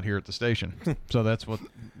parking lot here at the station. So that's what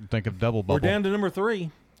think of Double Bubble. We're down to number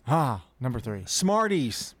 3. Number 3.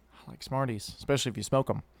 Smarties. I like Smarties, especially if you smoke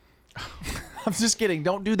them. I'm just kidding.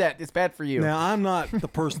 Don't do that. It's bad for you. Now, I'm not the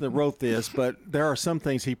person that wrote this, but there are some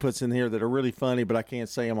things he puts in here that are really funny, but I can't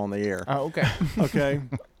say them on the air. Oh, okay. Okay.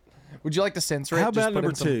 Would you like to censor it? How Just about put number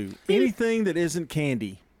in some- 2? Anything that isn't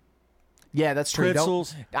candy. Yeah, that's true.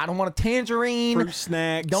 Pretzels. I don't want a tangerine. Fruit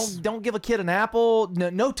snacks. Don't give a kid an apple.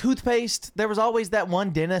 No toothpaste. There was always that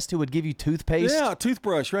one dentist who would give you toothpaste. Yeah,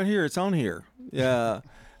 toothbrush right here. It's on here. Yeah.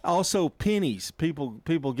 Also, pennies. People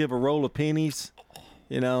give a roll of pennies.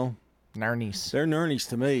 You know, Nernies. They're nernies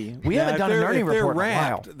to me. We haven't done a nernie report in a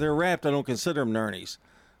while. They're wrapped. I don't consider them nernies.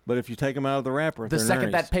 But if you take them out of the wrapper, The they're second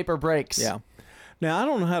nernies. that paper breaks. Yeah. Now, I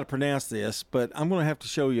don't know how to pronounce this, but I'm going to have to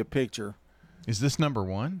show you a picture. Is this number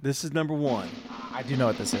 1? This is number 1. I do know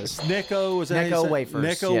what this is. Necco. Is that how you Necco say it? wafers.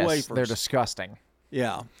 Necco Yes, wafers. They're disgusting.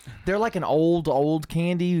 Yeah. They're like an old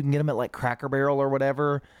candy. You can get them at like Cracker Barrel or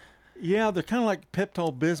whatever. Yeah, they're kind of like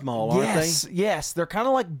Pepto-Bismol, aren't Yes, yes. They're kind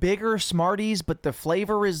of like bigger Smarties, but the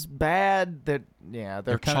flavor is bad. They're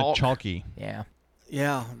kind of chalky. Yeah. they?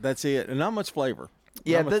 Yeah, that's it. And not much flavor.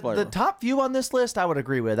 Yeah, Not much the flavor. top few on this list I would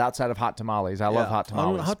agree with outside of hot tamales. I love hot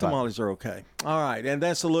tamales. Hot but- tamales are okay. All right, and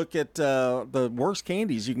that's a look at the worst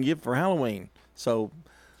candies you can give for Halloween. So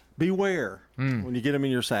beware when you get them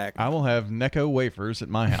in your sack. I will have Necco wafers at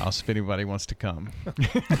my house if anybody wants to come.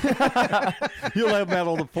 You'll have them out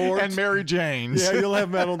on the porch. And Mary Jane's. Yeah, you'll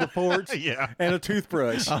have them out on the porch. Yeah. And a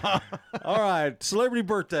toothbrush. All right, celebrity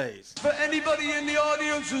birthdays. For anybody in the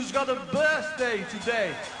audience who's got a birthday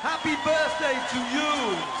today, happy birthday to you.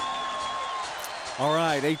 All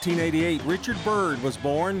right, 1888, Richard Byrd was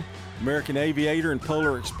born, American aviator and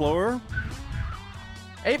polar explorer.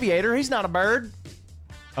 Aviator, he's not a bird.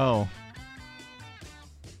 Oh.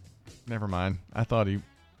 Never mind. I thought he...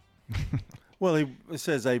 Well, it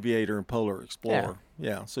says aviator and polar explorer.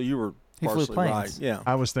 Yeah, so you were He flew partially planes. right. Yeah.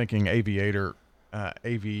 I was thinking aviator,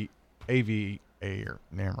 aviator.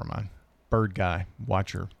 Never mind. Bird guy,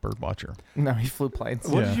 watcher, bird watcher. No, he flew planes.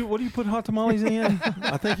 What do you put hot tamales in?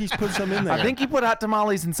 I think he's put some in there. I think he put hot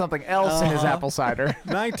tamales in something else in his apple cider.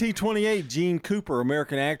 1928, Jean Cooper,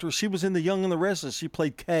 American actress. She was in The Young and the Restless. She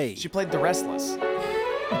played Kay. She played the Restless.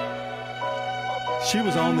 She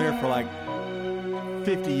was on there for like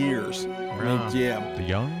 50 years. Yeah. The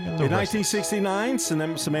Young and the In 1969,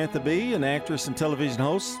 Samantha Bee, an actress and television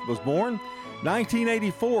host, was born.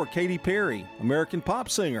 1984, Katy Perry, American pop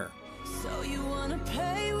singer. So you wanna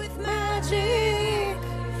play with magic?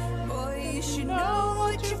 Boy, you should know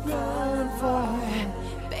what you're falling for.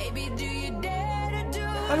 Baby, do you dare to do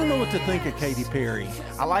I don't know what to think of Katy Perry.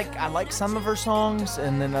 I like some of her songs,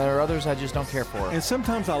 and then there are others I just don't care for. And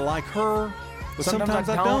sometimes I like her, but sometimes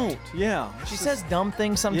I don't. don't. Yeah. She says dumb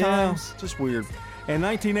things sometimes. Yeah, just weird. In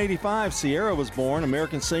 1985, Sierra was born,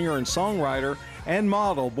 American singer and songwriter and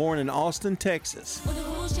model, born in Austin, Texas.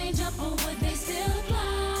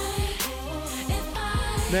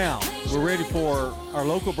 Now, we're ready for our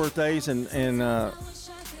local birthdays, and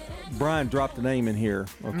Brian dropped a name in here,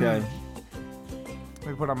 okay? Let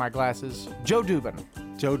me put on my glasses. Joe Dubin.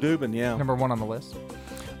 Joe Dubin, yeah. Number 1 on the list.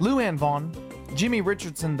 Lou Ann Vaughn, Jimmy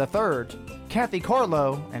Richardson III, Kathy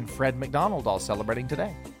Carlo, and Fred McDonald all celebrating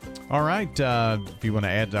today. All right. If you want to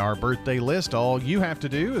add to our birthday list, all you have to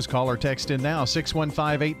do is call or text in now.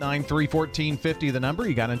 615-893-1450, the number.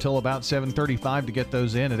 You got until about 7:35 to get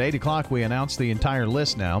those in. At 8 o'clock, we announce the entire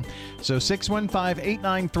list now. So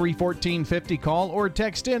 615-893-1450. Call or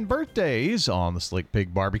text in birthdays on the Slick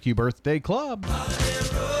Pig Barbecue Birthday Club.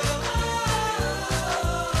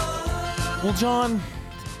 Well, John,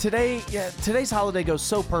 today's holiday goes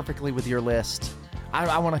so perfectly with your list.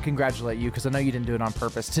 I want to congratulate you because I know you didn't do it on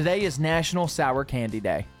purpose. Today is National Sour Candy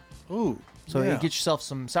Day. Ooh. So yeah. get yourself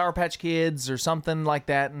some Sour Patch Kids or something like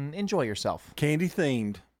that and enjoy yourself. Candy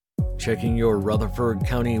themed. Checking your Rutherford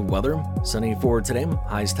County weather. Sunny for today.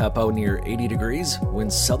 Highs top out near 80 degrees.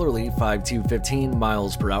 Winds southerly 5 to 15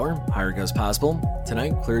 miles per hour. Higher gusts possible.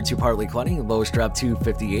 Tonight, clear to partly cloudy. Lows drop to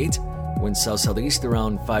 58. Winds south-southeast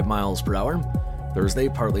around 5 miles per hour. Thursday,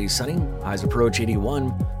 partly sunny. Highs approach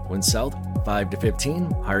 81. Winds south 5 to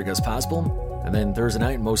 15. Higher gusts possible. And then Thursday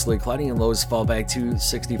night, mostly cloudy and lows fall back to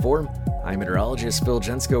 64. I'm meteorologist Phil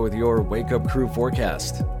Jensko with your Wake Up Crew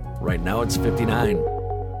forecast. Right now, it's 59.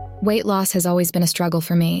 Weight loss has always been a struggle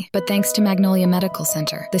for me, but thanks to Magnolia Medical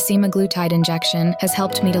Center, the semaglutide injection has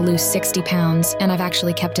helped me to lose 60 pounds, and I've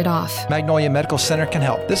actually kept it off. Magnolia Medical Center can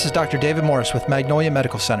help. This is Dr. David Morris with Magnolia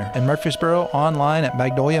Medical Center in Murfreesboro, online at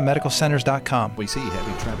magnoliamedicalcenters.com. We see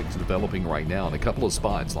heavy traffic is developing right now in a couple of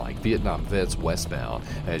spots like Vietnam Vets westbound.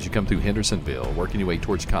 As you come through Hendersonville, working your way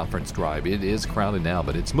towards Conference Drive, it is crowded now,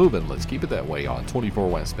 but it's moving. Let's keep it that way on 24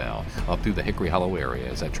 westbound up through the Hickory Hollow area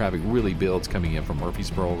as that traffic really builds coming in from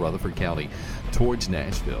Murfreesboro, Rutherford County towards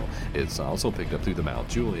Nashville. It's also picked up through the Mount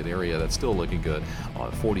Juliet area. That's still looking good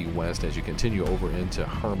on 40 west as you continue over into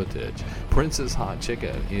Hermitage. Prince's Hot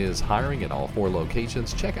Chicken is hiring at all 4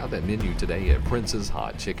 locations. Check out that menu today at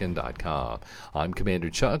princeshotchicken.com. I'm Commander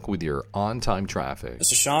Chuck with your on-time traffic.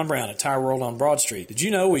 This is Sean Brown at Tire World on Broad Street. Did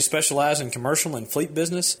you know we specialize in commercial and fleet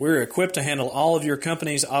business? We're equipped to handle all of your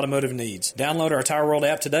company's automotive needs. Download our Tire World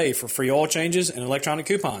app today for free oil changes and electronic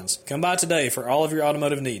coupons. Come by today for all of your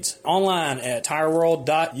automotive needs. Online at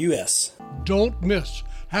tireworld.us. Don't miss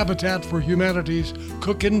Habitat for Humanity's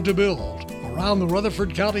Cookin' to Build around the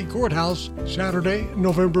Rutherford County Courthouse Saturday,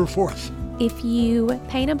 November 4th. If you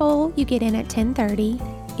paint a bowl, you get in at 10:30.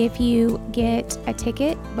 If you get a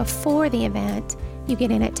ticket before the event, you get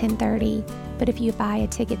in at 10:30. But if you buy a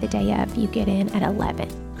ticket the day of, you get in at 11.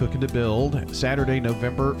 Cooking to Build, Saturday,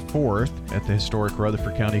 November 4th at the historic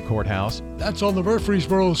Rutherford County Courthouse. That's on the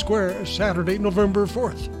Murfreesboro Square, Saturday, November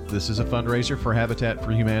 4th. This is a fundraiser for Habitat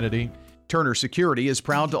for Humanity. Turner Security is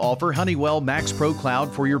proud to offer Honeywell Max Pro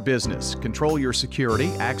Cloud for your business. Control your security,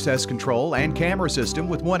 access control, and camera system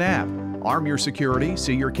with one app. Arm your security,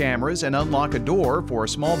 see your cameras, and unlock a door for a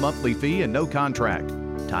small monthly fee and no contract.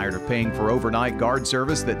 Tired of paying for overnight guard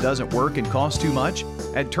service that doesn't work and costs too much?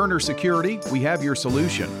 At Turner Security, we have your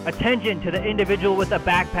solution. Attention to the individual with a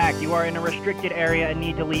backpack. You are in a restricted area and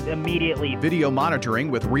need to leave immediately. Video monitoring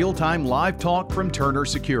with real-time live talk from Turner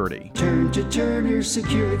Security. Turn to Turner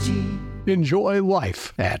Security. Enjoy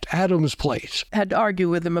life at Adams Place. Had to argue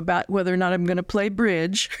with them about whether or not I'm going to play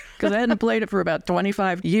bridge, because I hadn't played it for about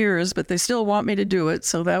 25 years, but they still want me to do it,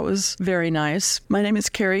 so that was very nice. My name is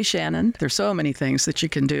Carrie Shannon. There's so many things that you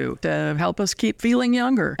can do to help us keep feeling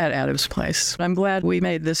younger at Adams Place. I'm glad we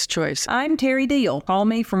made this choice. I'm Terry Deal. Call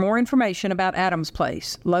me for more information about Adams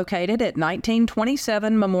Place, located at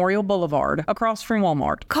 1927 Memorial Boulevard, across from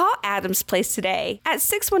Walmart. Call Adams Place today at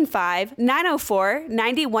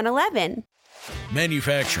 615-904-9111.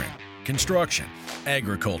 Manufacturing, construction,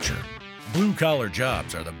 agriculture. Blue-collar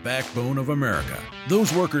jobs are the backbone of America.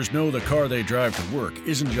 Those workers know the car they drive to work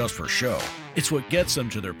isn't just for show. It's what gets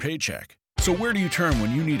them to their paycheck. So where do you turn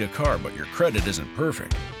when you need a car but your credit isn't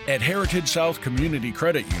perfect? At Heritage South Community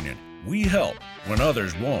Credit Union, we help when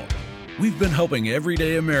others won't. We've been helping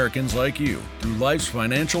everyday Americans like you through life's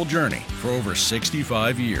financial journey for over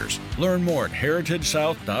 65 years. Learn more at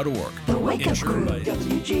heritagesouth.org. The Wake Up Crew,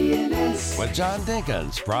 WGNS. With John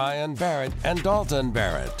Dinkins, Brian Barrett, and Dalton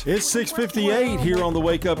Barrett. It's 6:58 here on the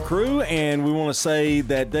Wake Up Crew, and we want to say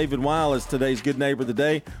that David Weil is today's Good Neighbor of the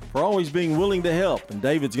Day for always being willing to help. And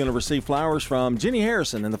David's going to receive flowers from Jenny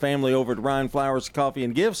Harrison and the family over at Ryan Flowers Coffee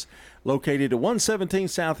and Gifts, located at 117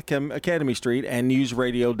 South Academy Street and News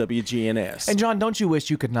Radio WGNS. And John, don't you wish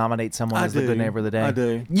you could nominate someone as the Good Neighbor of the Day? I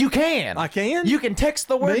do. You can. I can? You can text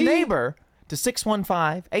the word neighbor to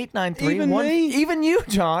 615-893. Even me? Even you,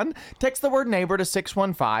 John. Text the word neighbor to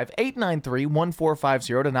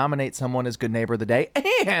 615-893-1450 to nominate someone as Good Neighbor of the Day.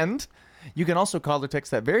 And you can also call or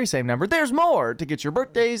text that very same number. There's more to get your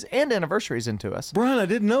birthdays and anniversaries into us. Brian, I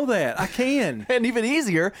didn't know that. I can. And even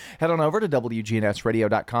easier, head on over to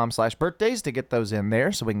WGNSradio.com/birthdays to get those in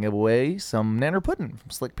there so we can give away some Nanner Pudding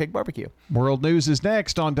from Slick Pig Barbecue. World News is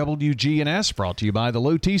next on WGNS, brought to you by the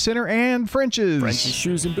Low T Center and French's. French's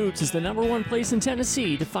Shoes and Boots is the #1 place in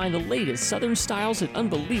Tennessee to find the latest Southern styles at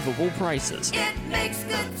unbelievable prices. It makes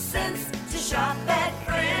good sense to shop at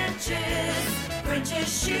French's.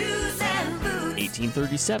 French's Shoes and Boots.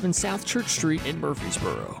 1837 South Church Street in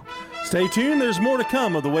Murfreesboro. Stay tuned. There's more to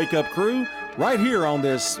come of the Wake Up Crew right here on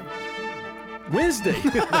this Wednesday.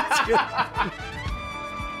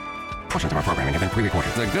 Portions of our programming have been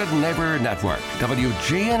pre-recorded. The Good Neighbor Network.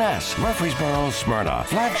 WGNS, Murfreesboro, Smyrna.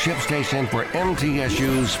 Flagship station for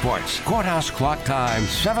MTSU Sports. Courthouse clock time,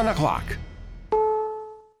 7 o'clock.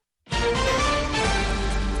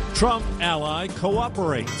 Trump ally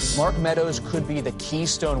cooperates. Mark Meadows could be the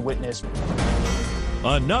keystone witness.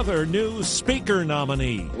 Another new speaker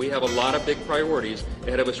nominee. We have a lot of big priorities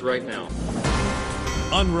ahead of us right now.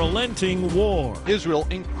 Unrelenting war. Israel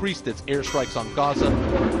increased its airstrikes on Gaza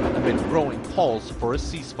amid growing calls for a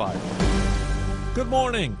ceasefire. Good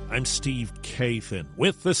morning. I'm Steve Kathan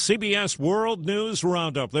with the CBS World News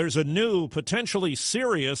Roundup. There's a new, potentially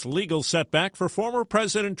serious legal setback for former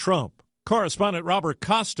President Trump. Correspondent Robert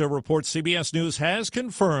Costa reports CBS News has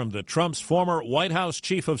confirmed that Trump's former White House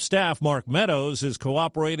Chief of Staff, Mark Meadows, is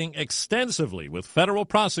cooperating extensively with federal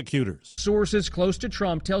prosecutors. Sources close to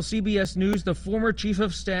Trump tell CBS News the former Chief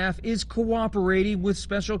of Staff is cooperating with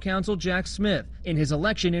Special Counsel Jack Smith in his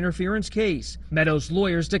election interference case. Meadows'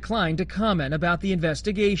 lawyers declined to comment about the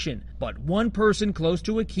investigation, but one person close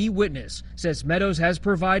to a key witness says Meadows has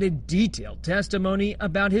provided detailed testimony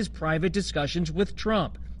about his private discussions with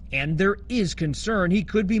Trump. And there is concern he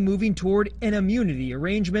could be moving toward an immunity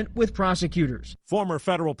arrangement with prosecutors. Former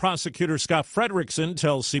federal prosecutor Scott Frederickson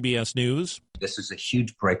tells CBS News, "This is a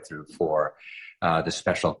huge breakthrough for the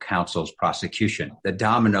special counsel's prosecution. The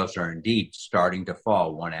dominoes are indeed starting to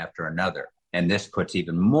fall one after another, and this puts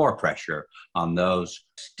even more pressure on those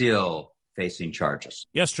still facing charges."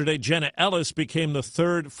 Yesterday, Jenna Ellis became the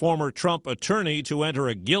third former Trump attorney to enter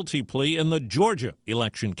a guilty plea in the Georgia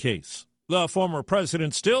election case. The former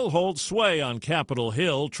president still holds sway on Capitol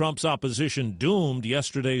Hill. Trump's opposition doomed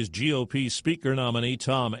yesterday's GOP Speaker nominee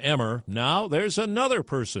Tom Emmer. Now there's another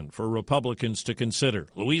person for Republicans to consider,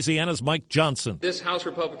 Louisiana's Mike Johnson. This House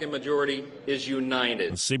Republican majority is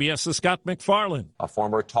united. CBS's Scott McFarland. A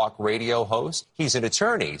former talk radio host. He's an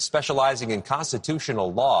attorney specializing in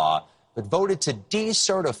constitutional law, but voted to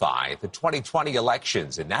decertify the 2020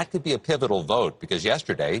 elections. And that could be a pivotal vote because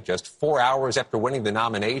yesterday, just 4 hours after winning the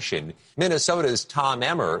nomination, Minnesota's Tom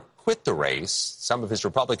Emmer quit the race. Some of his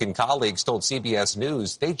Republican colleagues told CBS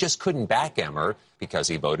News they just couldn't back Emmer because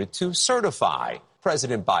he voted to certify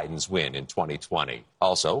President Biden's win in 2020.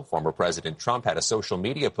 Also, former President Trump had a social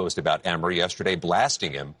media post about Emmer yesterday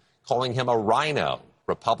blasting him, calling him a rhino.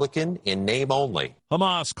 Republican in name only.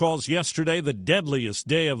 Hamas calls yesterday the deadliest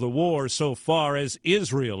day of the war so far as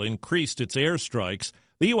Israel increased its airstrikes.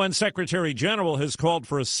 The UN Secretary General has called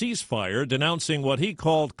for a ceasefire, denouncing what he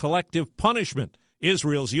called collective punishment.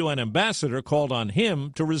 Israel's UN ambassador called on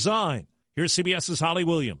him to resign. Here's CBS's Holly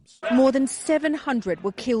Williams. More than 700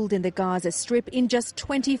 were killed in the Gaza Strip in just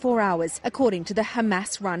 24 hours, according to the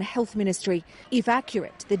Hamas-run health ministry. If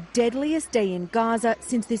accurate, the deadliest day in Gaza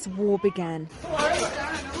since this war began.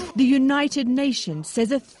 The United Nations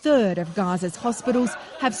says a third of Gaza's hospitals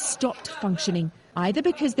have stopped functioning, either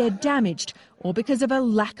because they're damaged or because of a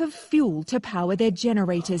lack of fuel to power their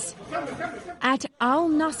generators. At Al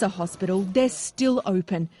Nasser Hospital, they're still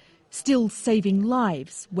open, still saving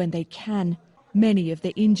lives when they can. Many of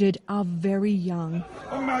the injured are very young.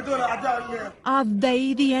 Are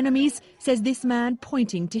they the enemies, says this man,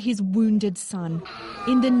 pointing to his wounded son.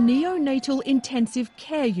 In the neonatal intensive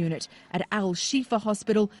care unit at Al-Shifa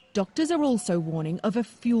Hospital, doctors are also warning of a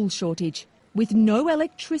fuel shortage. With no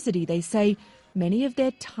electricity, they say, many of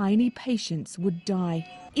their tiny patients would die.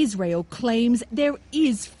 Israel claims there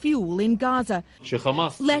is fuel in Gaza.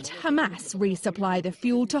 Let Hamas resupply the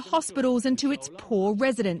fuel to hospitals and to its poor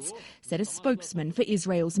residents, said a spokesman for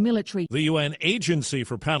Israel's military. The UN Agency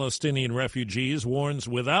for Palestinian Refugees warns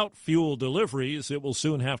without fuel deliveries, it will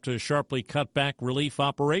soon have to sharply cut back relief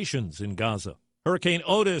operations in Gaza. Hurricane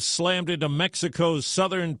Otis slammed into Mexico's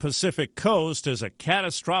southern Pacific coast as a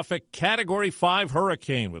catastrophic Category 5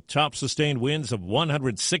 hurricane with top sustained winds of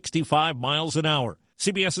 165 miles an hour.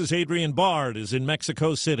 CBS's Adrian Bard is in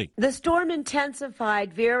Mexico City. The storm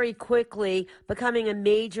intensified very quickly, becoming a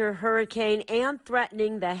major hurricane and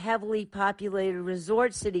threatening the heavily populated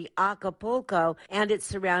resort city Acapulco and its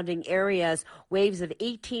surrounding areas. Waves of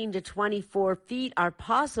 18 to 24 feet are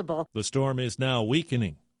possible. The storm is now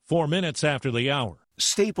weakening. 4 minutes after the hour.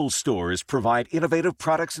 Staples stores provide innovative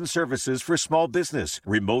products and services for small business,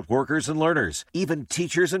 remote workers and learners, even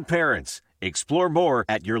teachers and parents. Explore more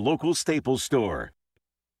at your local Staples store.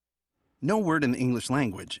 No word in the English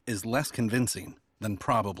language is less convincing than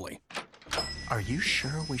probably. Are you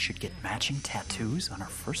sure we should get matching tattoos on our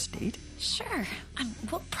first date? Sure.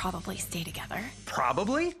 We'll probably stay together.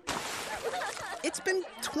 Probably? It's been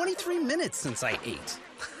 23 minutes since I ate.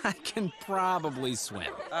 I can probably swim.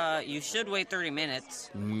 You should wait 30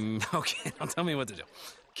 minutes. Okay, now tell me what to do.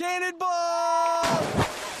 Cannonball!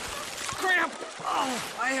 Cramp!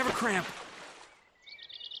 Oh, I have a cramp.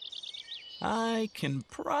 I can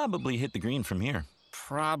probably hit the green from here.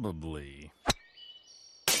 Probably.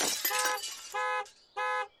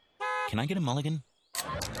 Can I get a mulligan?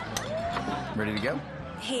 Ready to go?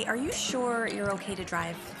 Hey, are you sure you're okay to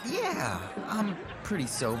drive? Yeah, I'm pretty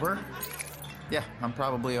sober. Yeah, I'm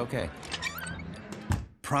probably okay.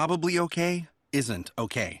 Probably okay isn't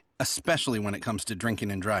okay, especially when it comes to drinking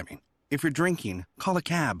and driving. If you're drinking, call a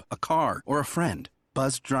cab, a car, or a friend.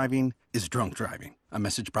 Buzzed driving is drunk driving. A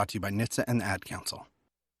message brought to you by NHTSA and the Ad Council.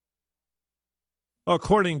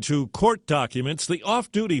 According to court documents, the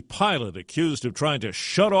off-duty pilot accused of trying to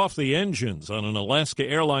shut off the engines on an Alaska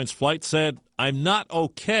Airlines flight said, "I'm not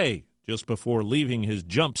okay," just before leaving his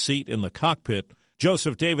jump seat in the cockpit.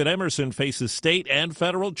 Joseph David Emerson faces state and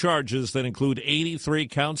federal charges that include 83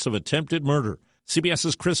 counts of attempted murder.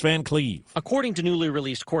 CBS's Chris Van Cleve. According to newly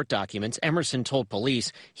released court documents, Emerson told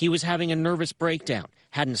police he was having a nervous breakdown,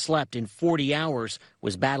 hadn't slept in 40 hours,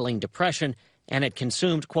 was battling depression, and had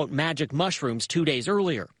consumed, quote, magic mushrooms 2 days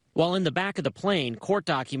earlier. While in the back of the plane, court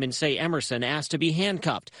documents say Emerson asked to be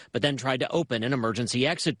handcuffed, but then tried to open an emergency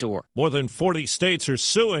exit door. More than 40 states are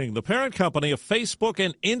suing the parent company of Facebook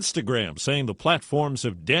and Instagram, saying the platforms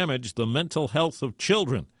have damaged the mental health of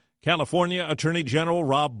children. California Attorney General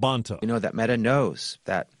Rob Bonta. You know that Meta knows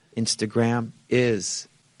that Instagram is,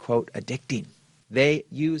 quote, addicting. They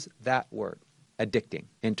use that word, addicting,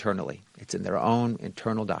 internally. It's in their own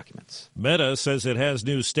internal documents. Meta says it has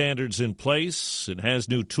new standards in place, it has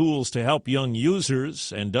new tools to help young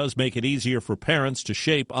users, and does make it easier for parents to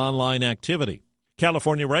shape online activity.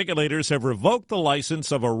 California regulators have revoked the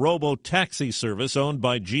license of a robo-taxi service owned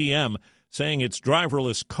by GM, saying its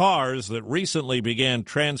driverless cars that recently began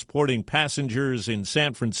transporting passengers in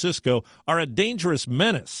San Francisco are a dangerous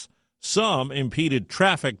menace. Some impeded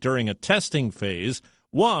traffic during a testing phase.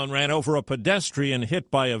 One ran over a pedestrian hit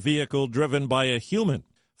by a vehicle driven by a human.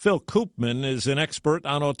 Phil Koopman is an expert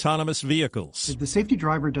on autonomous vehicles. If the safety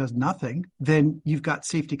driver does nothing, then you've got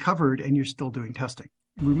safety covered and you're still doing testing.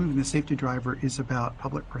 Removing the safety driver is about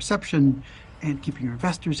public perception and keeping your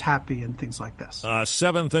investors happy and things like this. A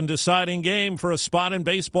seventh and deciding game for a spot in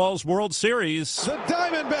baseball's World Series. The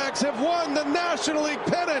Diamondbacks have won the National League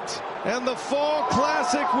pennant, and the Fall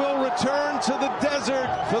Classic will return to the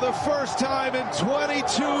desert for the first time in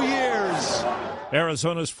 22 years.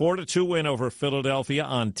 Arizona's 4-2 win over Philadelphia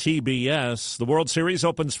on TBS. The World Series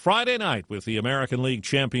opens Friday night with the American League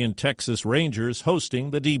champion Texas Rangers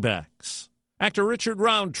hosting the D-backs. Actor Richard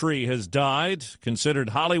Roundtree has died, considered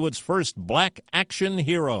Hollywood's first black action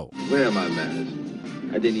hero. Where are my manners?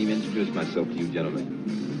 I didn't even introduce myself to you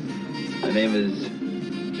gentlemen. My name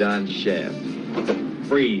is John Shaft.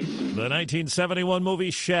 Freeze. The 1971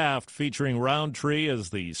 movie Shaft, featuring Roundtree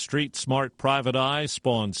as the street-smart private eye,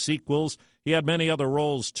 spawned sequels. He had many other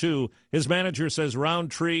roles, too. His manager says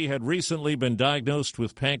Roundtree had recently been diagnosed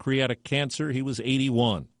with pancreatic cancer. He was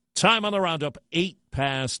 81. Time on the roundup, 8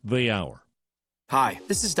 past the hour. Hi,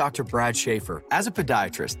 this is Dr. Brad Schaefer. As a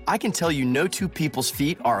podiatrist, I can tell you no two people's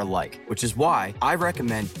feet are alike, which is why I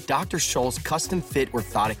recommend Dr. Scholl's custom fit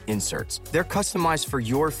orthotic inserts. They're customized for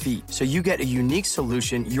your feet, so you get a unique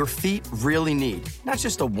solution your feet really need, not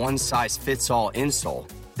just a one-size-fits-all insole.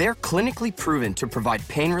 They're clinically proven to provide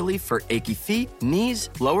pain relief for achy feet, knees,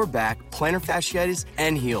 lower back, plantar fasciitis,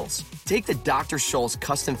 and heels. Take the Dr. Scholl's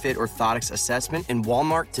custom fit orthotics assessment in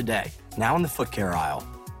Walmart today, now in the foot care aisle.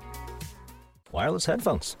 Wireless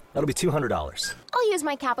headphones. That'll be $200. I'll use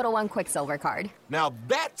my Capital One Quicksilver card. Now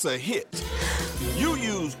that's a hit. You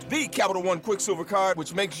used the Capital One Quicksilver card,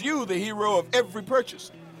 which makes you the hero of every purchase.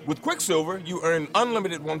 With Quicksilver, you earn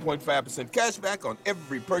unlimited 1.5% cash back on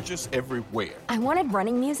every purchase everywhere. I wanted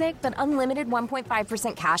running music, but unlimited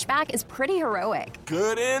 1.5% cash back is pretty heroic.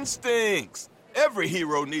 Good instincts. Every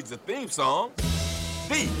hero needs a theme song.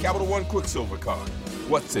 The Capital One Quicksilver card.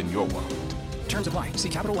 What's in your wallet? Terms apply. See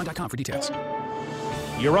CapitalOne.com for details.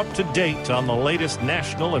 You're up to date on the latest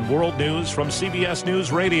national and world news from CBS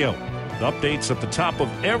News Radio. Updates at the top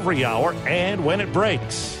of every hour and when it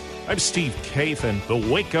breaks. I'm Steve Kathan.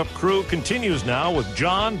 The Wake Up Crew continues now with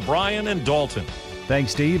John, Brian, and Dalton.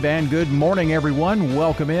 Thanks, Steve, and good morning, everyone.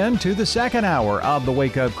 Welcome in to the second hour of the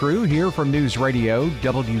Wake Up Crew here from News Radio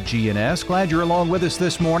WGNS. Glad you're along with us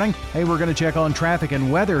this morning. Hey, we're going to check on traffic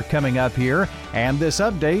and weather coming up here, and this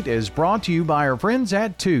update is brought to you by our friends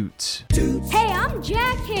at Toots. Hey, I'm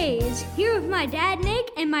Jack Hayes, here with my dad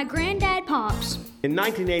Nick and my granddad Pops. In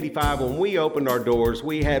 1985, when we opened our doors,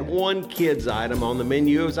 we had one kids item on the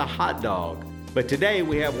menu. It was a hot dog. But today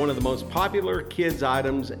we have one of the most popular kids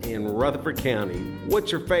items in Rutherford County. What's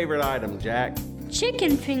your favorite item, Jack?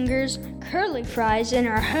 Chicken fingers, curly fries, and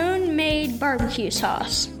our homemade barbecue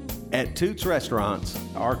sauce. At Toots Restaurants,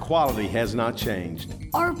 our quality has not changed.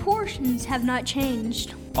 Our portions have not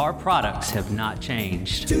changed. Our products have not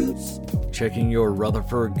changed. Toots. Checking your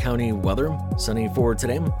Rutherford County weather. Sunny for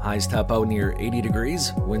today. Highs top out near 80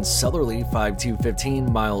 degrees. Winds southerly 5 to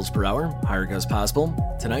 15 miles per hour. Higher gusts possible.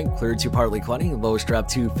 Tonight, clear to partly cloudy. Lows drop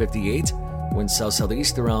to 58. Winds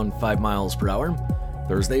south-southeast around 5 miles per hour.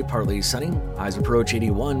 Thursday, partly sunny. Highs approach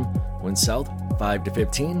 81. Winds south 5 to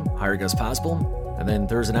 15. Higher gusts possible. And then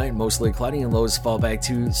Thursday night, mostly cloudy and lows fall back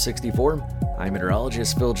to 64. I'm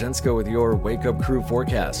meteorologist Phil Jensko with your Wake Up Crew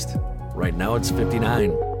forecast. Right now it's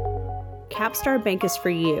 59. Capstar Bank is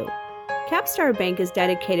for you. Capstar Bank is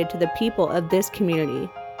dedicated to the people of this community.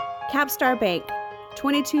 Capstar Bank,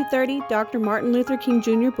 2230 Dr. Martin Luther King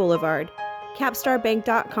Jr. Boulevard,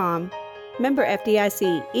 capstarbank.com. Member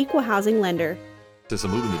FDIC, Equal Housing Lender. There's a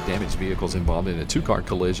movement of damaged vehicles involved in a two-car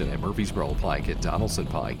collision at Murfreesboro Pike at Donaldson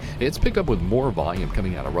Pike. It's picked up with more volume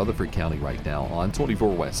coming out of Rutherford County right now on 24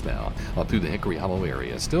 westbound up through the Hickory Hollow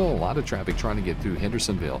area. Still a lot of traffic trying to get through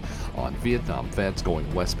Hendersonville on Vietnam Feds going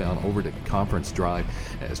westbound over to Conference Drive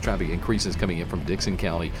as traffic increases coming in from Dixon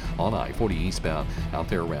County on I-40 eastbound out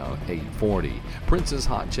there around 840. Prince's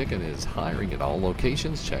Hot Chicken is hiring at all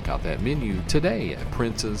locations. Check out that menu today at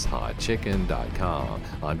princeshotchicken.com.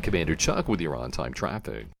 I'm Commander Chuck with your on-time traffic.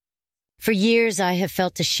 For years, I have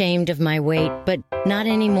felt ashamed of my weight, but not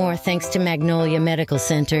anymore thanks to Magnolia Medical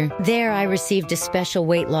Center. There, I received a special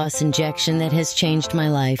weight loss injection that has changed my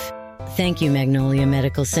life. Thank you, Magnolia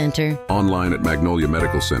Medical Center. Online at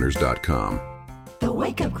magnoliamedicalcenters.com. The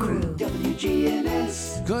Wake Up Crew,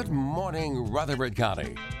 WGNS. Good morning, Rutherford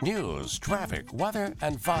County. News, traffic, weather,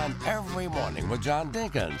 and fun every morning with John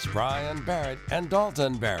Dinkins, Brian Barrett, and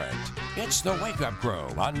Dalton Barrett. It's the Wake Up Crew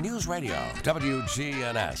on News Radio,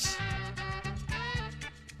 WGNS.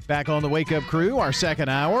 Back on the Wake Up Crew, our second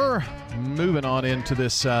hour. Moving on into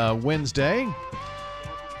this Wednesday.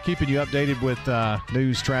 Keeping you updated with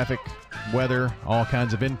news, traffic, weather, all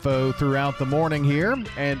kinds of info throughout the morning here.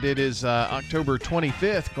 And it is October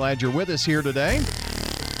 25th. Glad you're with us here today.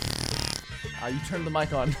 You turned the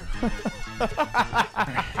mic on.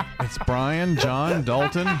 It's Brian, John,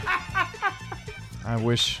 Dalton. I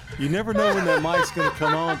wish. You never know when that mic's going to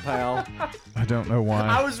come on, pal. I don't know why.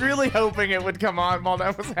 I was really hoping it would come on while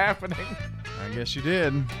that was happening. I guess you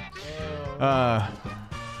did.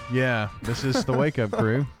 Yeah, this is the Wake Up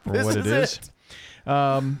Crew for what it is.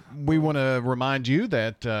 We want to remind you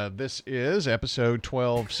that this is episode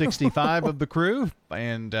 1265 of the Crew,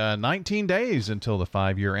 and 19 days until the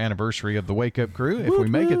 5-year anniversary of the Wake Up Crew, if we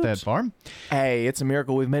make it that far. Hey, it's a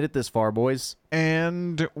miracle we've made it this far, boys.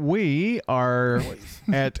 And we are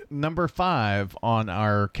at number 5 on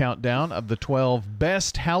our countdown of the 12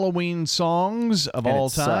 best Halloween songs of all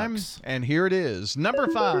time. And here it is, number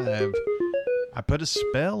 5. I Put a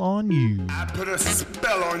Spell on You. I put a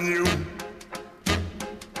spell on you.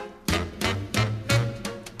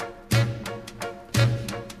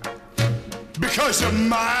 Because you're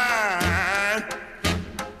mine.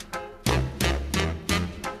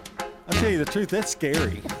 I'll tell you the truth, that's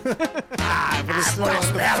scary. I put a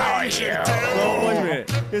spell on you. Oh, wait a minute.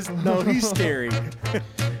 No, he's scary.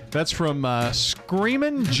 That's from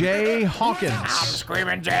Screamin' Jay Hawkins. I'm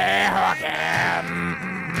Screamin' Jay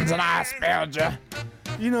Hawkins, and I spelled you.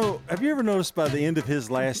 You know, have you ever noticed by the end of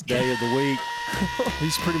his last day of the week,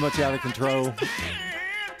 he's pretty much out of control?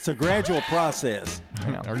 It's a gradual process.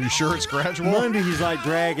 Are you sure it's gradual? Monday he's like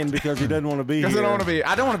dragging because he doesn't want to be here. Because I don't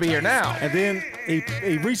want to be here now. And then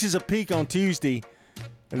he reaches a peak on Tuesday,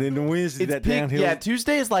 and then the Wednesday that downhill. Yeah,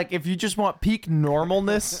 Tuesday is like if you just want peak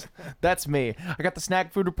normalness, that's me. I got the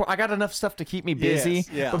snack food report. I got enough stuff to keep me busy. Yes,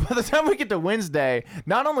 yeah. But by the time we get to Wednesday,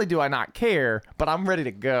 not only do I not care, but I'm ready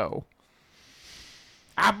to go.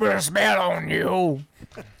 I put a spell on you.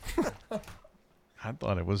 I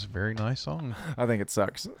thought it was a very nice song. I think it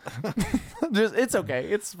sucks. It's okay.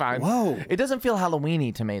 It's fine. Whoa. It doesn't feel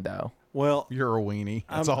Halloween-y to me, though. Well, you're a weenie.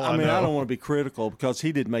 That's all I mean, know. I don't want to be critical because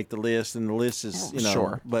he did make the list, and the list is,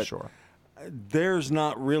 Sure. There's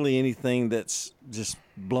not really anything that's just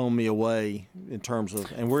blown me away in terms of,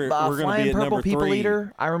 and we're going to be at number 3. People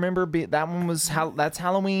Eater. I remember that one was that's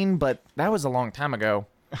Halloween, but that was a long time ago.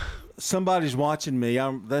 Somebody's watching me.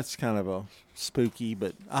 That's kind of a spooky,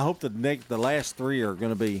 but I hope the last 3 are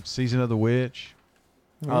going to be Season of the Witch.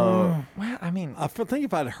 Well, I mean, I think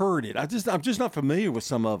if I'd heard it, I'm just not familiar with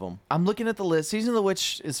some of them. I'm looking at the list. Season of the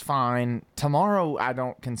Witch is fine. Tomorrow, I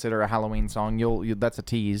don't consider a Halloween song. That's a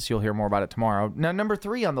tease. You'll hear more about it tomorrow. Now, number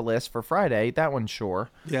 3 on the list for Friday. That one's sure.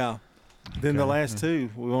 Yeah. Then the last 2,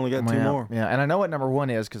 we've only got 2 more. Yeah, and I know what number 1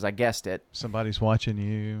 is because I guessed it. Somebody's Watching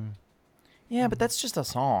You. Yeah, but that's just a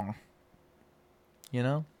song. You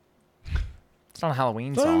know? It's not a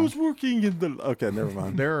Halloween song. I was working in the... Okay, never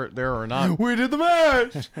mind. There are not... We did the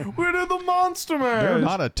mash! We did the monster mash! There are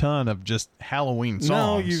not a ton of just Halloween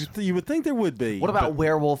songs. No, you would think there would be. What about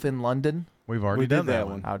Werewolf in London? We've already done that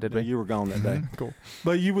one. Oh, did we? You were gone that day. Cool.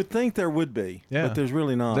 But you would think there would be. Yeah. But there's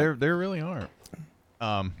really not. There really aren't.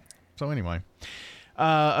 So anyway,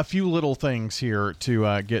 a few little things here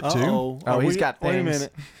to get to. He's got things. Wait a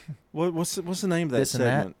minute. What's the name of that This and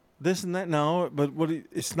segment? This and that? No, but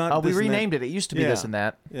it's not. Oh, we This and renamed That. it. It used to be This and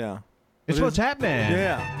That. Yeah. It's what's happening.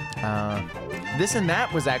 Yeah. This and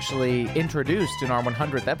That was actually introduced in our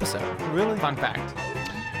 100th episode. Really? Fun fact.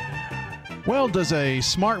 Well, does a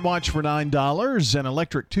smartwatch for $9, an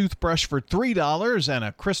electric toothbrush for $3, and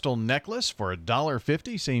a crystal necklace for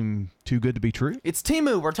 $1.50 seem too good to be true? It's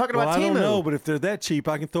Temu. We're talking about Temu. I don't know, but if they're that cheap,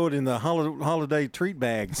 I can throw it in the holiday treat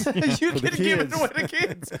bags. You can give it away to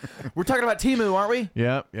kids. We're talking about Temu, aren't we?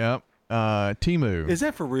 Yep. Temu. Is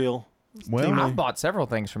that for real? Well, I've bought several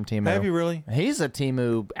things from Temu. Have you really? He's a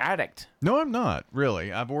Temu addict. No, I'm not,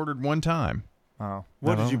 really. I've ordered one time. Oh.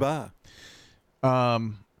 What did you buy?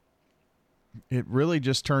 It really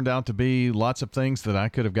just turned out to be lots of things that I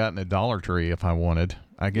could have gotten at Dollar Tree if I wanted,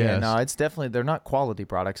 I guess. Yeah, no, it's definitely, they're not quality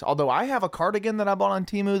products. Although I have a cardigan that I bought on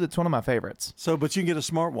Temu that's one of my favorites. So, but you can get a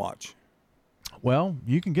smartwatch. Well,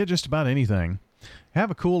 you can get just about anything.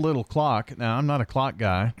 Have a cool little clock. Now, I'm not a clock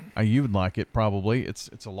guy. You would like it probably. It's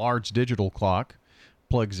a large digital clock.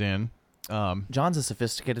 Plugs in. John's a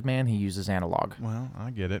sophisticated man. He uses analog. Well,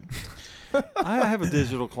 I get it. I have a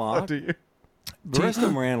digital clock. Do you? The rest of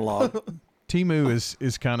them are analog. Temu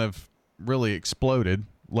is kind of really exploded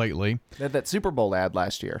lately. They had that Super Bowl ad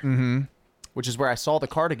last year, which is where I saw the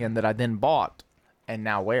cardigan that I then bought and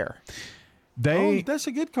now wear. That's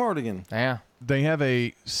a good cardigan. Yeah. They have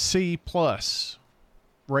a C+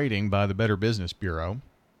 rating by the Better Business Bureau.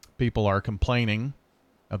 People are complaining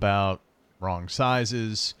about wrong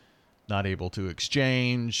sizes, not able to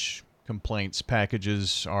exchange, complaints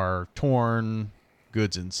packages are torn,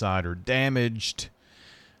 goods inside are damaged,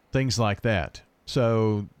 things like that.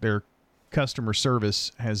 So their customer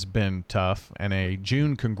service has been tough, and a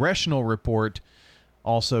June congressional report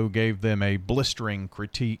also gave them a blistering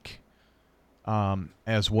critique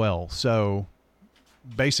as well. So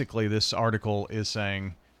basically this article is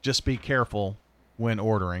saying just be careful when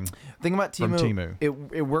ordering. The thing about Temu,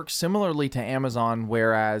 it works similarly to Amazon,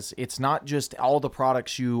 whereas it's not just all the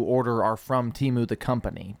products you order are from Temu, the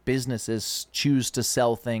company. Businesses choose to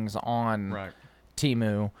sell things on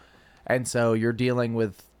Temu, and so you're dealing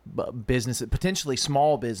with businesses, potentially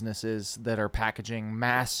small businesses that are packaging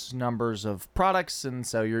mass numbers of products, and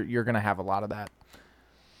so you're going to have a lot of that.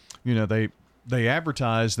 You know, they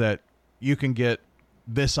advertise that you can get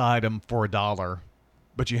this item for $1,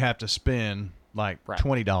 but you have to spend like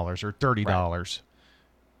 $20 or $30.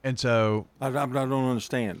 And so I don't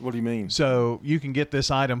understand. What do you mean? So you can get this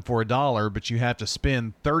item for $1, but you have to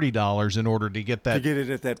spend $30 in order to get that, to get it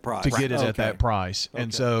at that price. To get it at that price.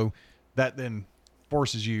 And so that then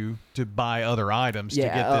forces you to buy other items to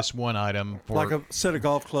get this one item for, like a set of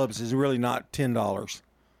golf clubs is really not $10.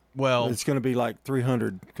 Well, it's going to be like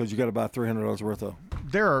 $300 because you got to buy $300 worth of.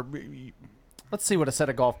 There are. Let's see what a set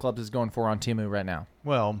of golf clubs is going for on Temu right now.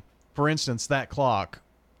 Well, for instance, that clock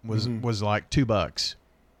was like $2.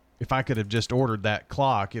 If I could have just ordered that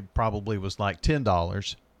clock, it probably was like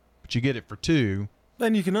 $10. But you get it for $2.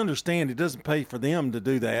 Then you can understand it doesn't pay for them to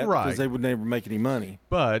do that, right? Because they would never make any money.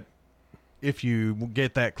 But if you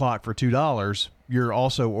get that clock for $2, you're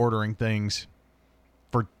also ordering things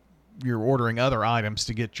for. You're ordering other items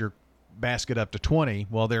to get your basket up to $20.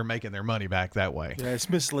 Well, they're making their money back that way. Yeah, it's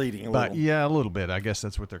misleading a but little. Yeah, a little bit. I guess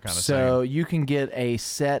that's what they're kind of saying. So you can get a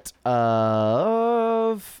set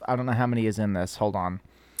of, I don't know how many is in this. Hold on.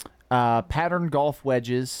 Pattern golf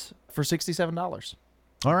wedges for $67.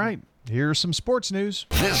 All right. Here's some sports news.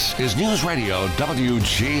 This is News Radio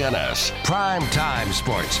WGNS Prime Time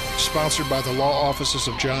Sports. Sponsored by the law offices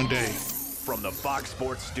of John Day. From the Fox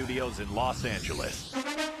Sports Studios in Los Angeles,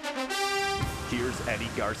 here's Eddie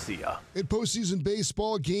Garcia. In postseason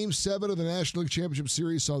baseball, Game 7 of the National League Championship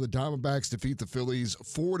Series saw the Diamondbacks defeat the Phillies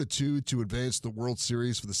 4-2 to advance to the World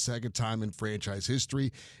Series for the second time in franchise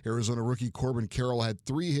history. Arizona rookie Corbin Carroll had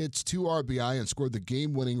 3 hits, 2 RBI, and scored the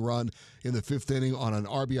game-winning run in the 5th inning on an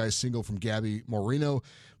RBI single from Gabby Moreno.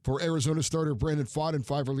 For Arizona starter Brandon Pfaadt and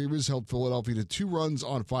 5 relievers held Philadelphia to 2 runs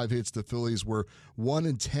on 5 hits. The Phillies were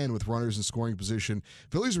 1-10 with runners in scoring position.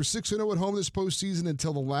 Phillies were 6-0 at home this postseason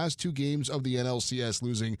until the last 2 games of the NLCS,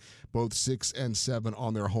 losing both 6 and 7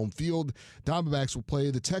 on their home field. Diamondbacks will play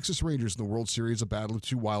the Texas Rangers in the World Series, a battle of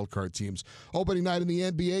 2 wildcard teams. Opening night in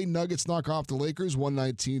the NBA, Nuggets knock off the Lakers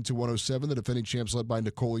 119-107. The defending champs led by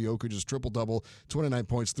Nikola Jokic's triple-double, 29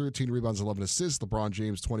 points, 13 rebounds, 11 assists. LeBron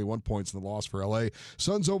James 21 points in the loss for LA.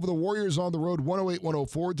 Suns over the Warriors on the road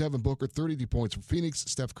 108-104. Devin Booker 32 points for Phoenix.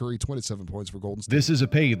 Steph Curry 27 points for Golden State. This is a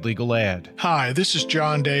paid legal ad. Hi, this is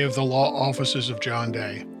John Day of the law offices of John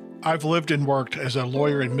Day. I've lived and worked as a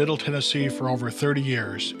lawyer in Middle Tennessee for over 30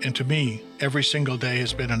 years, and to me, every single day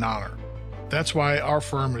has been an honor. That's why our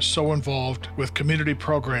firm is so involved with community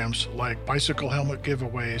programs like bicycle helmet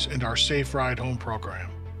giveaways and our Safe Ride Home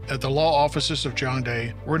program. At the law offices of John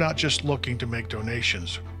Day, we're not just looking to make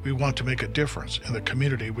donations. We want to make a difference in the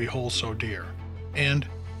community we hold so dear. And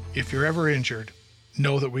if you're ever injured,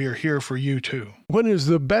 know that we are here for you too. When is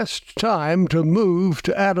the best time to move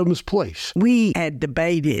to Adams Place? We had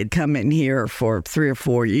debated coming here for 3 or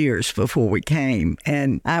 4 years before we came,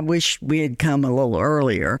 and I wish we had come a little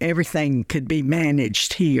earlier. Everything could be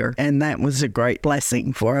managed here, and that was a great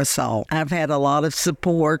blessing for us all. I've had a lot of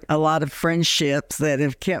support, a lot of friendships that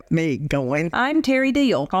have kept me going. I'm Terry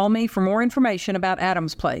Deal. Call me for more information about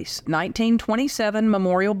Adams Place, 1927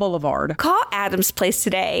 Memorial Boulevard. Call Adams Place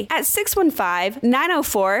today at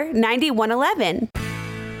 615-904-9111.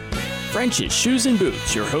 French's Shoes and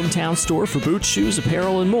Boots, your hometown store for boots, shoes,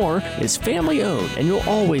 apparel, and more, is family owned, and you'll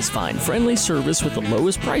always find friendly service with the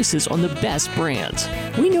lowest prices on the best brands.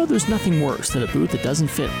 We know there's nothing worse than a boot that doesn't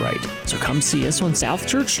fit right, so come see us on South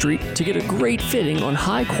Church Street to get a great fitting on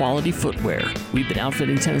high-quality footwear. We've been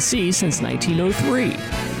outfitting Tennessee since 1903.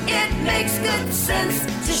 It makes good sense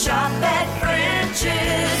to shop at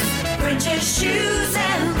French's. French's Shoes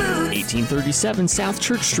and Boots. 1837 South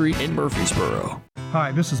Church Street in Murfreesboro.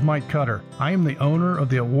 Hi, this is Mike Cutter. I am the owner of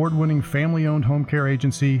the award-winning family-owned home care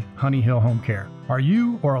agency, Honey Hill Home Care. Are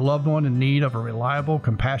you or a loved one in need of a reliable,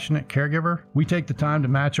 compassionate caregiver? We take the time to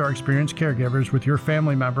match our experienced caregivers with your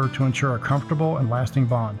family member to ensure a comfortable and lasting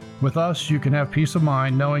bond. With us, you can have peace of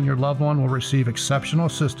mind knowing your loved one will receive exceptional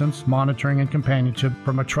assistance, monitoring, and companionship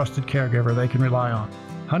from a trusted caregiver they can rely on.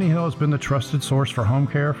 Honey Hill has been the trusted source for home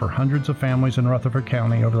care for hundreds of families in Rutherford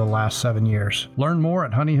County over the last 7 years. Learn more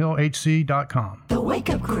at honeyhillhc.com. The Wake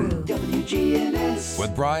Up Crew, WGNS.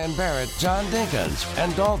 With Brian Barrett, John Dinkins,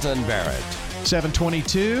 and Dalton Barrett.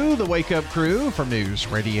 722, The Wake Up Crew from News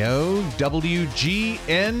Radio WGNS.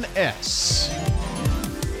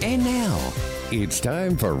 And now, it's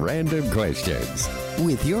time for Random Questions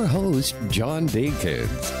with your host, John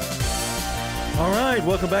Dinkins. All right,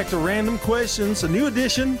 welcome back to Random Questions, a new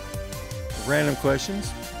edition of Random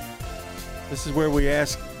Questions. This is where we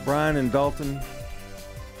ask Brian and Dalton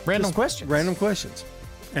random questions.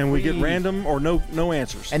 And we get random or no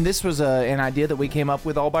answers. And this was an idea that we came up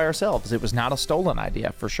with all by ourselves. It was not a stolen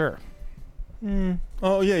idea, for sure.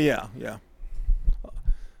 Oh, yeah. Number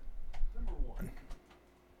 1.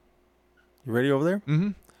 You ready over there?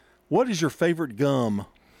 Mm-hmm. What is your favorite gum?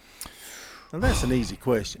 Now, that's an easy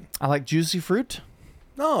question. I like juicy fruit.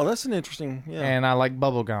 No, that's an interesting, yeah. And I like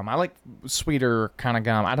bubble gum. I like sweeter kind of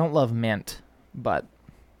gum. I don't love mint, but...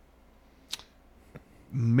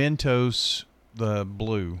 Mentos, the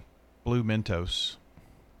blue Mentos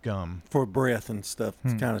gum. For breath and stuff,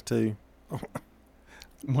 it's kind of too.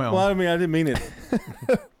 Well, I mean, I didn't mean it.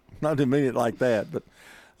 I didn't mean it like that, but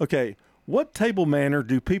okay. What table manner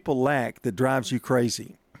do people lack that drives you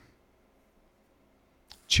crazy?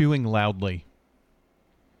 Chewing loudly.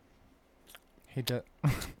 He does.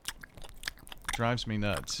 Drives me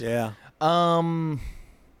nuts. Yeah. I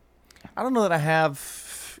don't know that I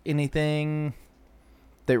have anything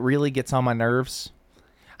that really gets on my nerves.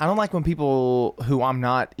 I don't like when people who I'm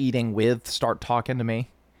not eating with start talking to me.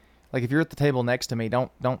 Like if you're at the table next to me, I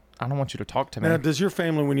don't want you to talk to me. Now, does your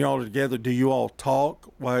family, when you all are together, do you all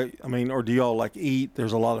talk? Or do you all like eat?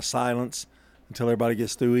 There's a lot of silence until everybody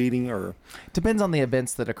gets through eating, or depends on the